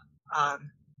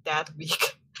that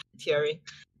week tiering.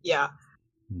 Yeah.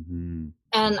 Mm-hmm.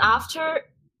 And after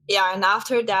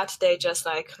that they just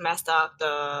like messed up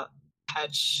the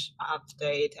patch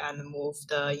update and moved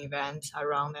the event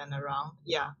around and around.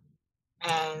 Yeah.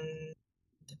 And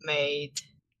made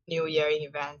New Year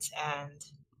event and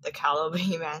the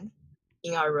Halloween event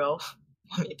in a row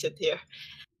for me to tier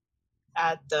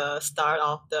at the start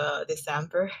of the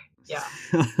December. Yeah.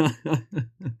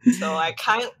 So I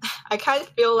kind of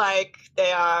feel like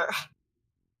they are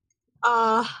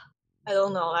I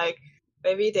don't know, like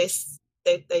maybe they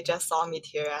just saw me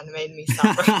tier and made me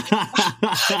suffer.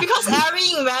 Because every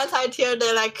event I tier,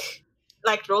 they like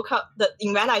Roka, the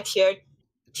event I tier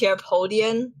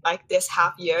podium like this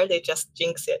half year, they just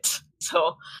jinx it.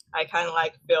 So I kind of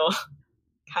like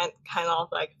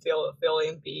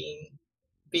feeling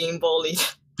being bullied.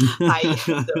 Yeah.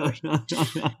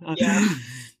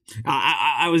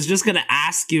 I was just gonna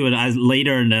ask you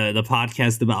later in the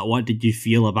podcast about what did you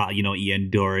feel about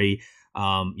Iandori,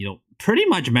 pretty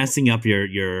much messing up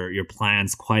your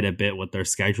plans quite a bit with their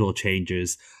schedule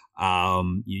changes.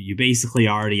 You basically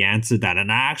already answered that, and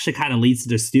that actually kind of leads to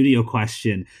the studio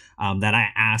question that I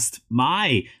asked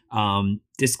my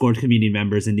Discord community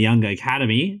members in the Young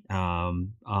Academy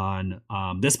on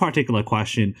this particular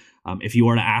question. If you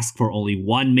were to ask for only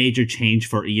one major change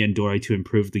for Iandori to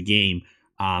improve the game,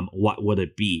 what would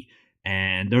it be?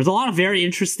 And there's a lot of very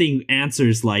interesting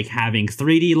answers, like having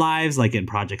 3D lives, like in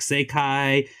Project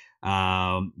Sekai,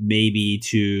 maybe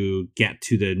to get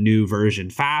to the new version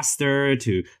faster,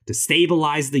 to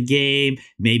stabilize the game,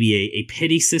 maybe a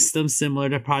pity system similar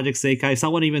to Project Sekai.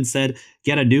 Someone even said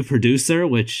get a new producer,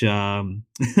 which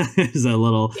is a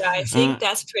little... Yeah, I think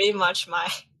that's pretty much my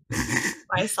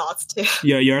thoughts too.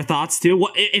 Your thoughts too?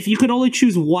 What if you could only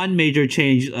choose one major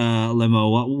change, Limo?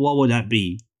 What would that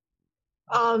be?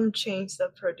 Change the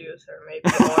producer, maybe,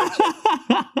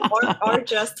 or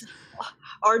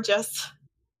just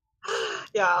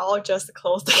yeah, or just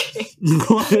close the game.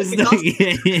 Close the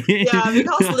game. Yeah,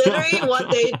 because literally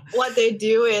what they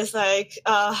do is like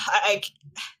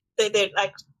they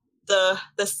like the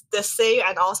save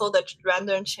and also the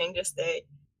random changes they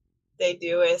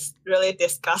do is really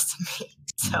disgust me.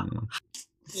 So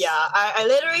yeah, I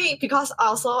literally, because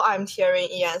also I'm tiering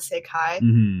EN Sekai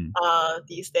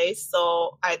these days,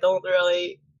 so I don't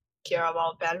really care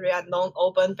about battery. I don't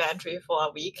open battery for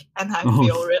a week, and I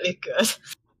feel really good.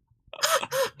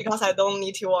 Because I don't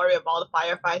need to worry about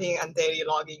firefighting and daily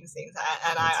logging things,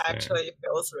 and I actually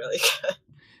feels really good.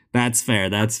 That's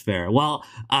fair. Well,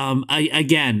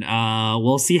 again,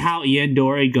 we'll see how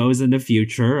Iandori goes in the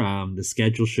future. The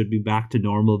schedule should be back to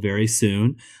normal very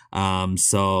soon.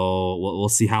 So we'll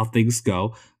see how things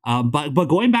go. But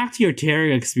going back to your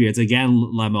tiering experience again,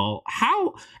 Lemo,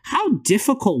 how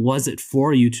difficult was it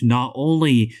for you to not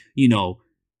only,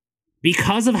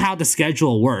 because of how the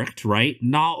schedule worked, right?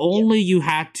 Not only you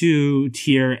had to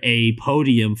tier a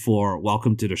podium for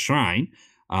Welcome to the Shrine,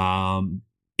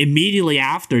 immediately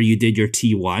after you did your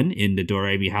T1 in the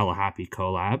Doremi Hello Happy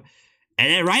collab.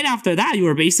 And then right after that, you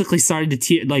were basically starting to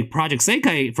tier, like Project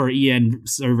Sekai for EN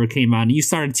server came out, and you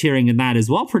started tiering in that as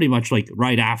well, pretty much like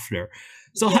right after.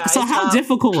 So how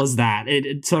difficult was that?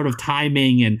 It sort of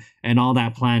timing and all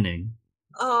that planning?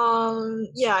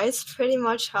 Yeah, it's pretty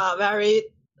much a very,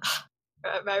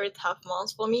 very tough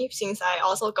month for me, since I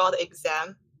also got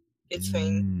exam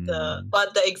between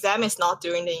but the exam is not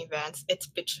during the events, it's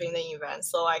between the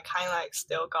events, so I kind of like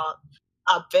still got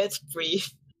a bit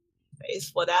brief phase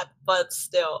for that, but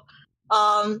still.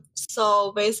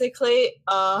 So basically,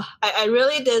 I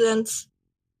really didn't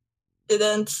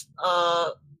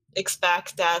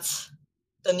expect that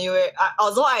the new year.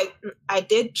 Although I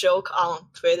did joke on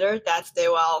Twitter that they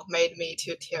will made me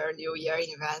to tier New Year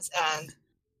events and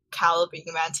Calvin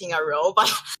event in a row,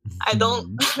 but I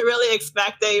don't really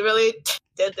expect they really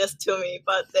did this to me,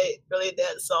 but they really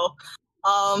did. So,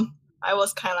 I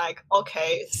was kind of like,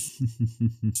 okay,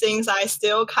 since I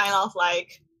still kind of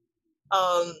like,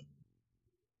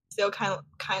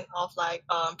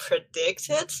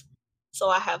 predicted, so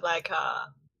I have like a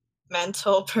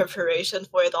mental preparation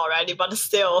for it already, but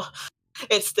still,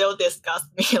 it still disgusts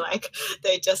me. Like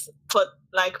they just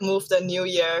move the New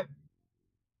Year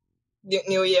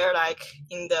like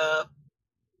in the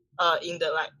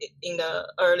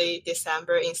early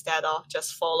December instead of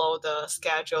just follow the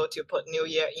schedule to put New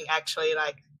Year in actually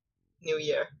like New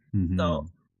Year.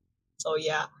 So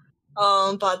yeah.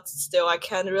 But still I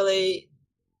can't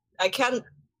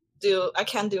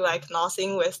do like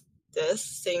nothing with this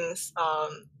since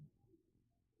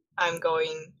I'm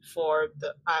going for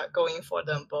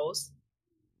them both.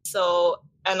 So,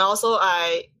 and also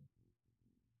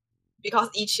because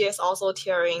each year is also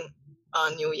tiering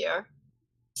New Year,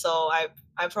 so I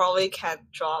probably can't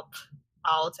drop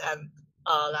out and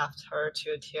left her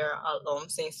to tier alone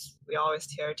since we always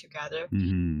tier together.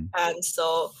 And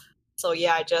so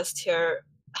yeah, I just tier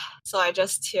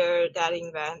that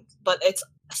event, but it's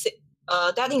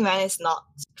that event is not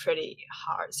pretty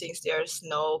hard since there's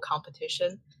no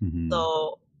competition.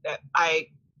 So I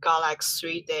got like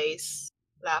 3 days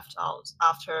left out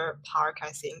after park,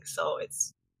 I think. So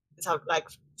it's like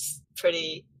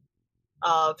pretty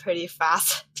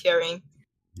fast tiering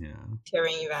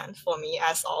event for me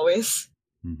as always.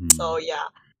 So yeah,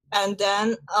 and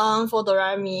then for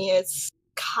Doremi, it's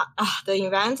the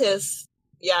event is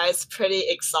it's pretty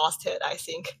exhausted, I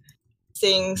think,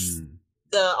 since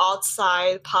the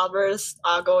outside pubbers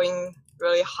are going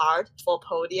really hard for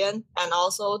podium, and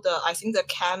also I think the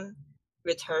cam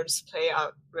returns play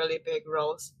a really big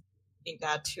role in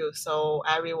that too. So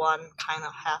everyone kind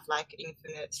of have like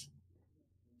infinite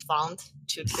fund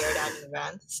to tier that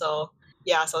event. So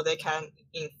yeah, so they can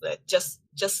inflate. Just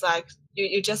like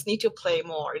you just need to play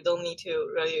more. You don't need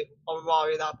to really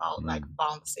worry about like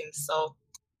bouncing. So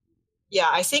yeah,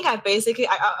 I think I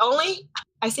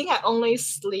only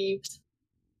slept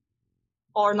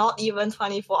or not even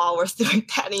 24 hours during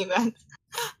that event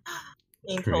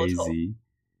in total.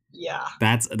 Yeah,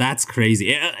 that's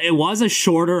crazy. It was a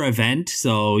shorter event,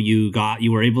 so you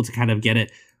were able to kind of get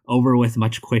it over with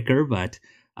much quicker. But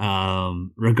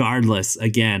regardless,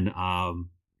 again,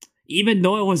 even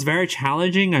though it was very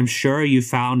challenging, I'm sure you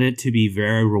found it to be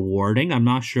very rewarding. I'm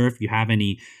not sure if you have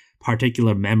any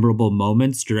particular memorable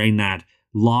moments during that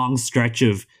long stretch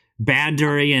of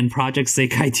Banduri and Project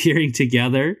Sekai tiering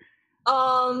together.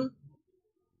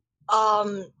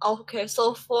 Okay.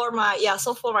 So for my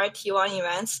T1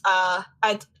 events,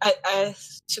 I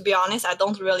to be honest, I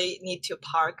don't really need to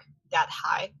park that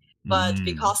high, but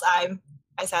because I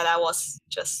said I was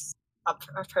just a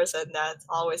person that's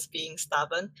always being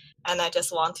stubborn, and I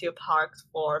just want to park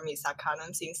for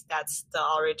Misakanon since that's the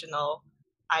original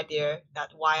idea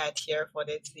that why I tier for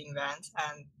this event,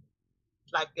 and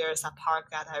like there's a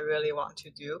park that I really want to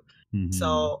do.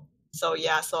 So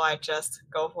I just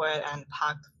go for it and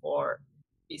parked for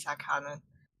Misakanon.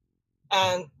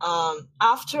 And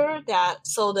after that,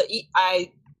 so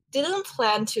I didn't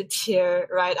plan to tier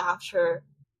right after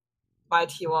my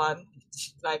T1,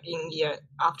 like in year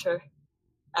after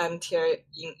tier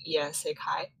in EN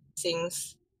Sekai,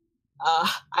 since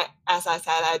as I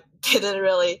said, I didn't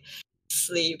really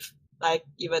sleep like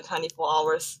even 24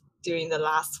 hours during the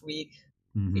last week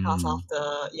because of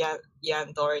the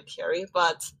Yandori theory.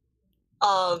 But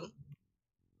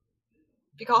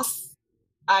because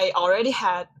I already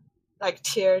had like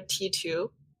tier T2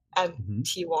 and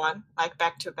T1 like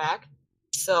back to back,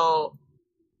 so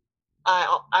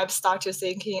I started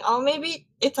thinking, maybe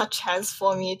it's a chance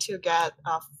for me to get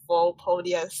a full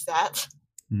podium set,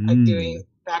 like doing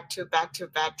back to back to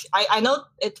back. I know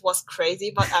it was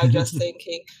crazy, but I'm just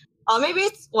thinking, maybe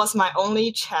it was my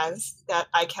only chance that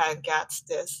I can get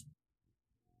this.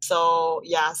 So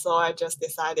yeah, so I just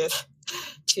decided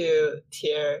to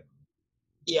tier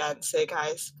EN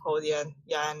Sekai's podium.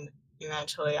 Yeah, and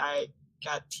eventually I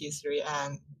got T3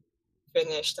 and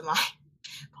finished my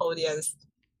podium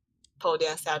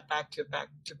set back to back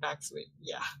sweep.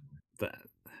 Yeah.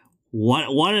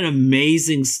 What an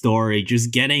amazing story!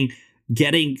 Just getting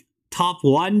top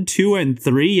 1, 2, and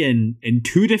 3 in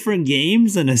 2 different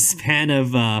games in a span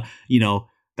of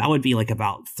that would be like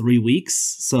about 3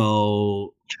 weeks.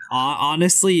 So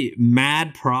honestly,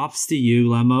 mad props to you,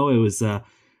 Lemo. It was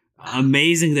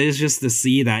amazing just to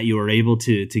see that you were able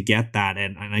to get that.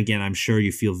 And again, I'm sure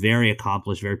you feel very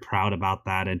accomplished, very proud about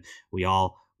that. And we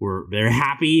all were very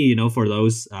happy, for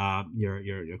those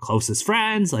your closest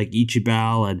friends like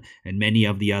Ichibel and many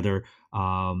of the other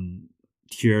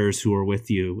tiers who were with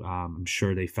you. I'm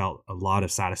sure they felt a lot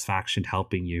of satisfaction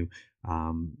helping you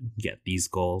get these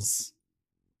goals.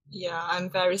 Yeah, I'm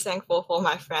very thankful for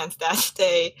my friends that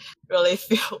they really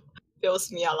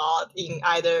feels me a lot in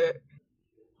either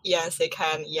Ian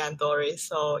Sekai and Ian Dori.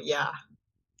 So yeah.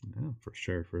 Yeah, for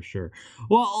sure.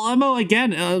 Well, Lemo,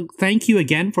 again, thank you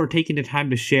again for taking the time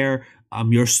to share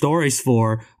your stories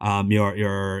for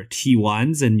your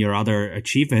T1s and your other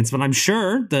achievements. But I'm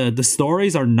sure the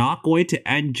stories are not going to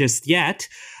end just yet.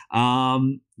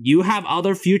 You have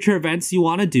other future events you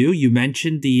want to do. You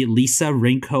mentioned the Lisa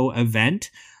Rinko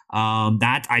event.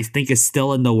 That I think is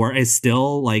still in the work. Is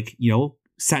still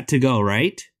set to go,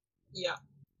 right? Yeah.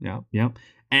 Yeah.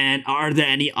 And are there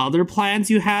any other plans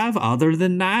you have other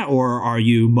than that, or are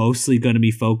you mostly going to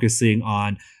be focusing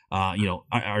on,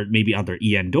 or maybe other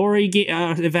Ian Dori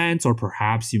events, or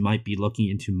perhaps you might be looking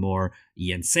into more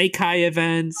Ian Sekai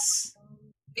events?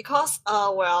 Because,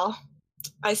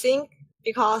 I think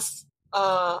because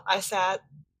I said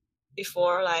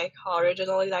before,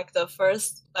 originally, the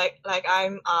first,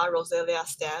 I'm a Roselia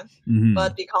stan,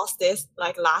 but because this,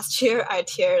 last year, I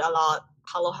tiered a lot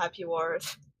Hello Happy World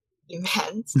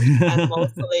events and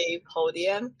mostly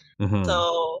podium.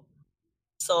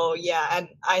 So yeah, and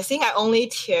I think I only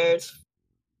tiered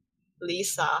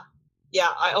Lisa.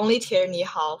 Yeah, I only tiered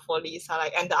Nihao for Lisa.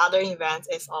 And the other events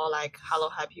is all Hello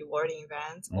Happy World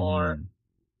events or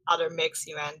other mixed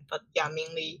event. But yeah,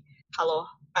 mainly Hello.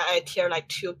 I tier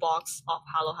 2 box of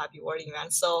Hello Happy World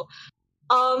events. So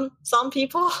some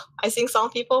people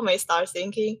may start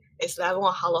thinking is level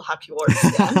a Hello Happy World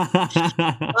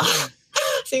stand.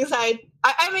 Since I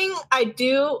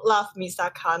do love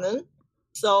Misa Kanon,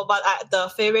 so but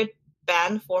the favorite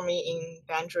band for me in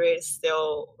Bandry is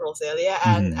still Roselia,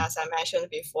 and as I mentioned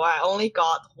before, I only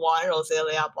got one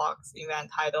Roselia box event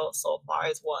title so far.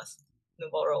 It was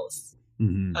Nouveau Rose,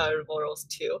 Nouveau Rose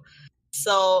 2.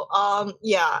 So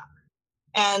yeah,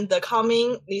 and the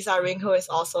coming Lisa Rinko is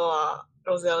also a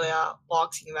Roselia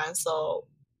box event, so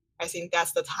I think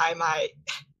that's the time I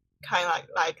kind of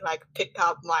like pick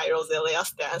up my Roselia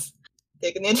stance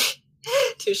dignity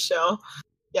to show.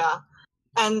 Yeah.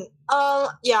 And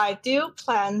I do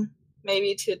plan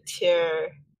maybe to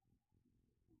tier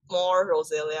more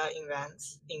Roselia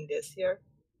events in this year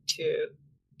to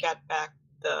get back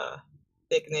the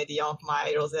dignity of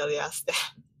my Roselia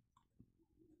stance.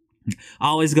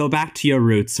 Always go back to your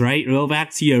roots, right? Go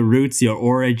back to your roots, your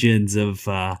origins of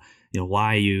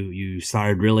why you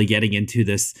started really getting into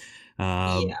this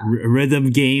rhythm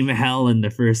game hell in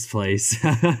the first place.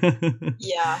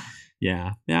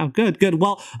 Yeah. Good.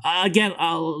 Well, again,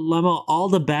 Lemo, all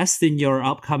the best in your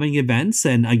upcoming events.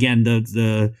 And again,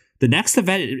 the next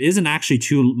event isn't actually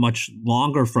too much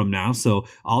longer from now. So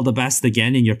all the best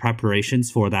again in your preparations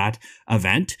for that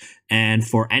event. And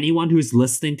for anyone who's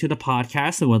listening to the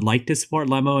podcast and would like to support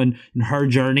Lemo in her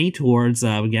journey towards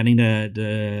getting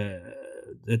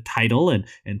the title and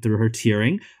through her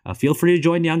tiering, feel free to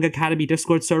join the Young Academy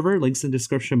Discord server. Links in the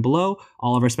description below.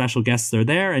 All of our special guests are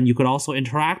there, and you could also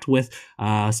interact with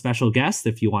special guests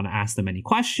if you want to ask them any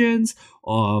questions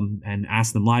and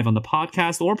ask them live on the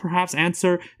podcast, or perhaps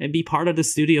answer and be part of the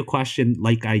studio question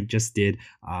like I just did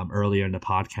earlier in the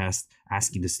podcast,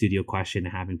 asking the studio question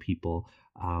and having people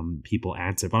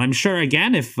answer. But I'm sure,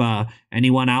 again, if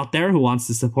anyone out there who wants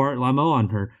to support Lemo on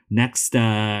her next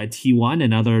T1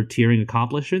 and other tiering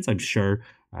accomplishments, I'm sure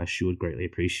she would greatly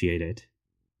appreciate it.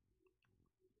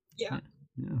 Yeah.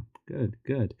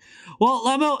 Good. Well,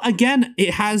 Lemo, again,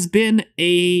 it has been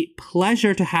a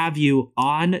pleasure to have you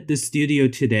on the studio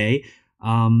today.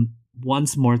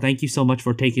 Once more, thank you so much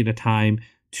for taking the time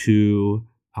to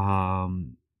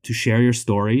share your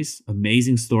stories,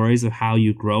 amazing stories of how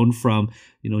you've grown from,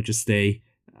 just a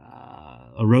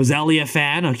Roselia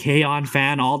fan, a K-On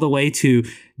fan, all the way to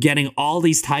getting all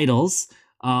these titles.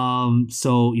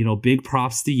 So, big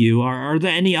props to you. Are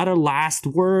there any other last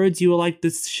words you would like to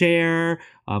share,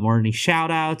 or any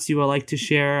shout outs you would like to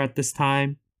share at this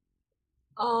time?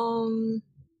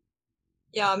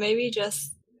 Yeah, maybe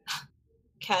just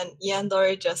can Ian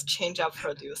Dori just change our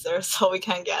producer so we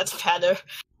can get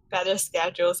better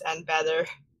schedules and better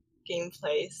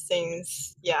gameplay,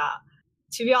 since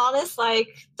to be honest,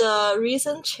 the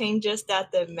recent changes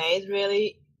that they made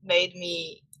really made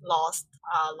me lost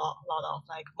a lot of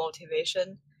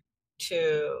motivation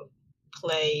to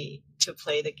play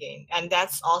the game, and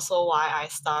that's also why I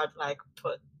start like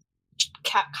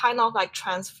kind of like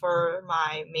transfer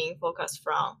my main focus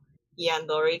from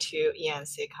Iandori to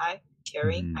Isekai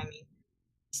tiering. I mean,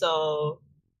 so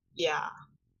yeah,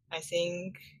 I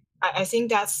think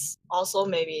that's also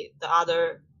maybe the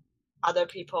other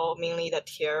people, mainly the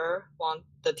tierer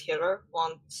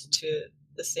wants to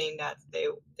the thing that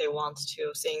they want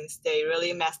to, since they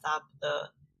really messed up the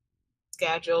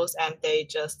schedules, and they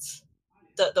just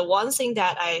the one thing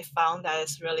that I found that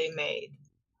has really made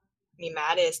me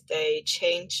mad is they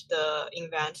changed the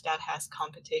event that has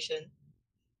competition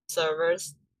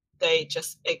servers. They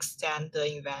just extend the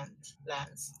event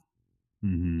length,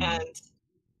 and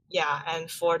yeah, and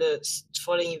for the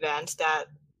event that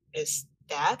is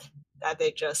that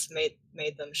they just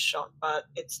made them short, but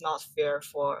it's not fair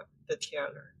for the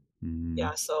tierer.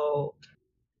 Yeah, so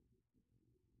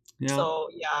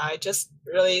I just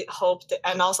really hope that,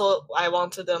 and also I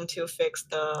wanted them to fix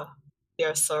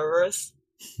their servers.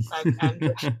 Like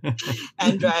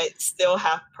Android still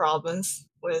have problems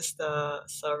with the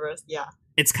servers. Yeah,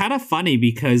 it's kind of funny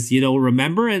because, you know,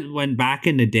 remember it when back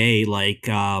in the day, like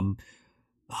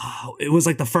it was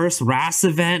like the first RAS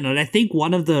event, and I think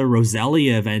one of the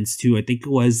Roselia events too. I think it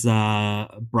was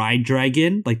Bride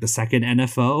Dragon, like the second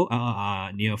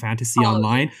NFO, Neo Fantasy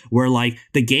Online, where like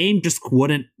the game just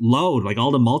wouldn't load. Like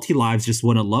all the multi-lives just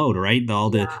wouldn't load, right? All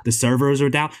the servers were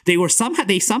down. They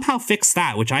somehow fixed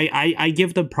that, which I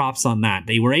give them props on that.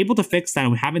 They were able to fix that,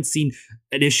 and we haven't seen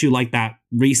an issue like that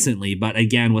recently. But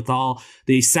again, with all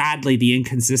sadly the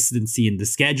inconsistency in the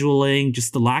scheduling,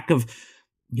 just the lack of,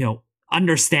 you know,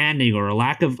 understanding or a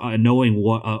lack of knowing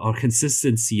what or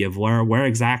consistency of where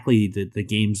exactly the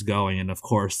game's going, and of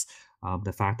course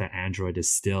the fact that Android is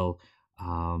still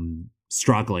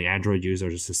struggling. Android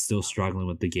users are still struggling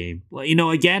with the game. Well, you know,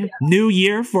 again, new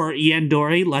year for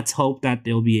Iandori. Let's hope that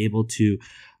they'll be able to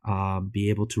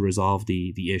resolve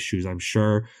the issues. I'm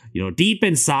sure, you know, deep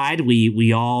inside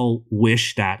we all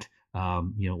wish that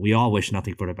we all wish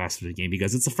nothing but the best for the game,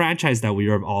 because it's a franchise that we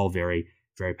are all very,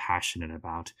 very passionate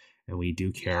about. And we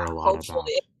do care a lot about.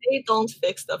 If they don't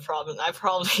fix the problem, I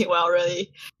probably will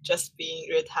really just be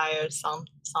retired some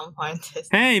point.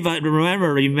 Hey, but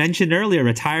remember, you mentioned earlier,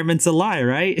 retirement's a lie,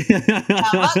 right?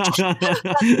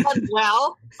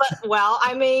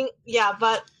 I mean, yeah,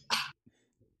 but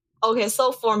okay,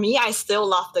 so for me, I still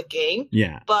love the game.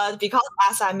 Yeah. But because,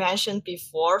 as I mentioned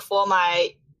before, for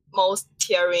my most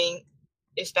tiering,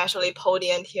 especially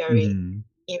podium tiering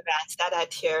events that I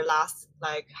tier last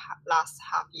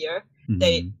half year,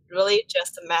 they really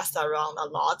just messed around a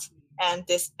lot, and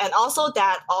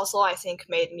also I think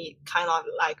made me kind of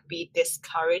like be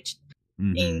discouraged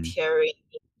in tiering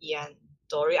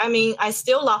Iandori. I mean, I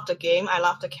still love the game, I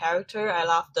love the character, I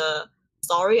love the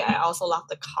story, I also love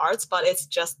the cards, but it's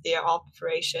just their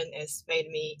operation is made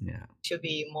me to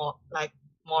be more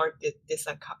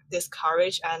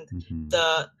discouraged, and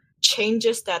the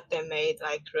changes that they made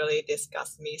like really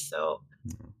disgust me. So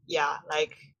yeah,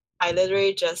 like I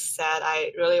literally just said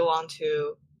I really want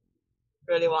to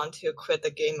quit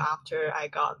the game after I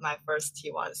got my first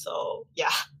T1. So yeah.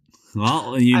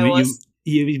 Well,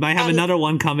 you might have another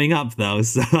one coming up though.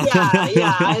 So.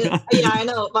 I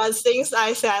know. But since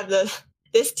I said the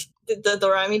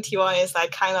Doremi T1 is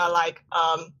like kind of like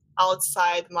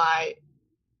outside my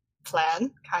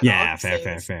plan.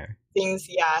 Fair. Things,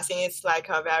 I think it's like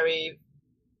a very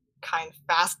kind of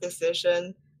fast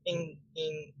decision in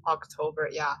October.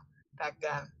 Yeah, back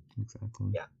then.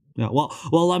 Exactly. Yeah. Well,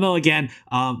 Lemo, again,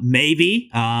 maybe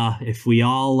if we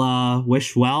all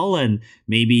wish well, and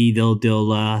maybe they'll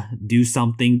do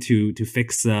something to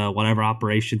fix whatever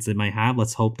operations they might have.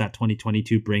 Let's hope that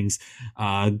 2022 brings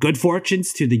good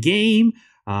fortunes to the game,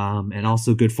 and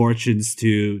also good fortunes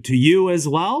to you as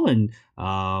well, and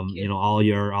all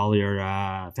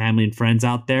your family and friends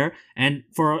out there, and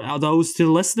for those to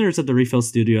the listeners of the Refill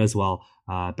Studio as well.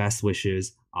 Best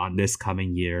wishes on this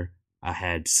coming year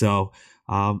ahead. So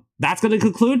that's going to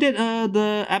conclude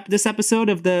this episode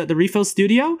of the Refill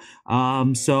Studio.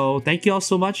 So thank you all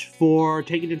so much for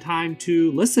taking the time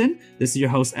to listen. This is your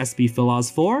host, SB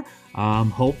Philos 4.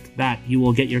 Hope that you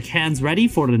will get your cans ready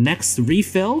for the next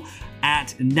refill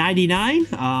at 99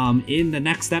 in the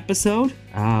next episode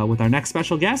with our next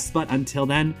special guest. But until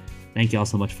then, thank you all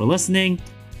so much for listening,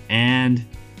 and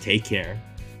take care.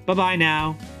 Bye-bye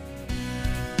now.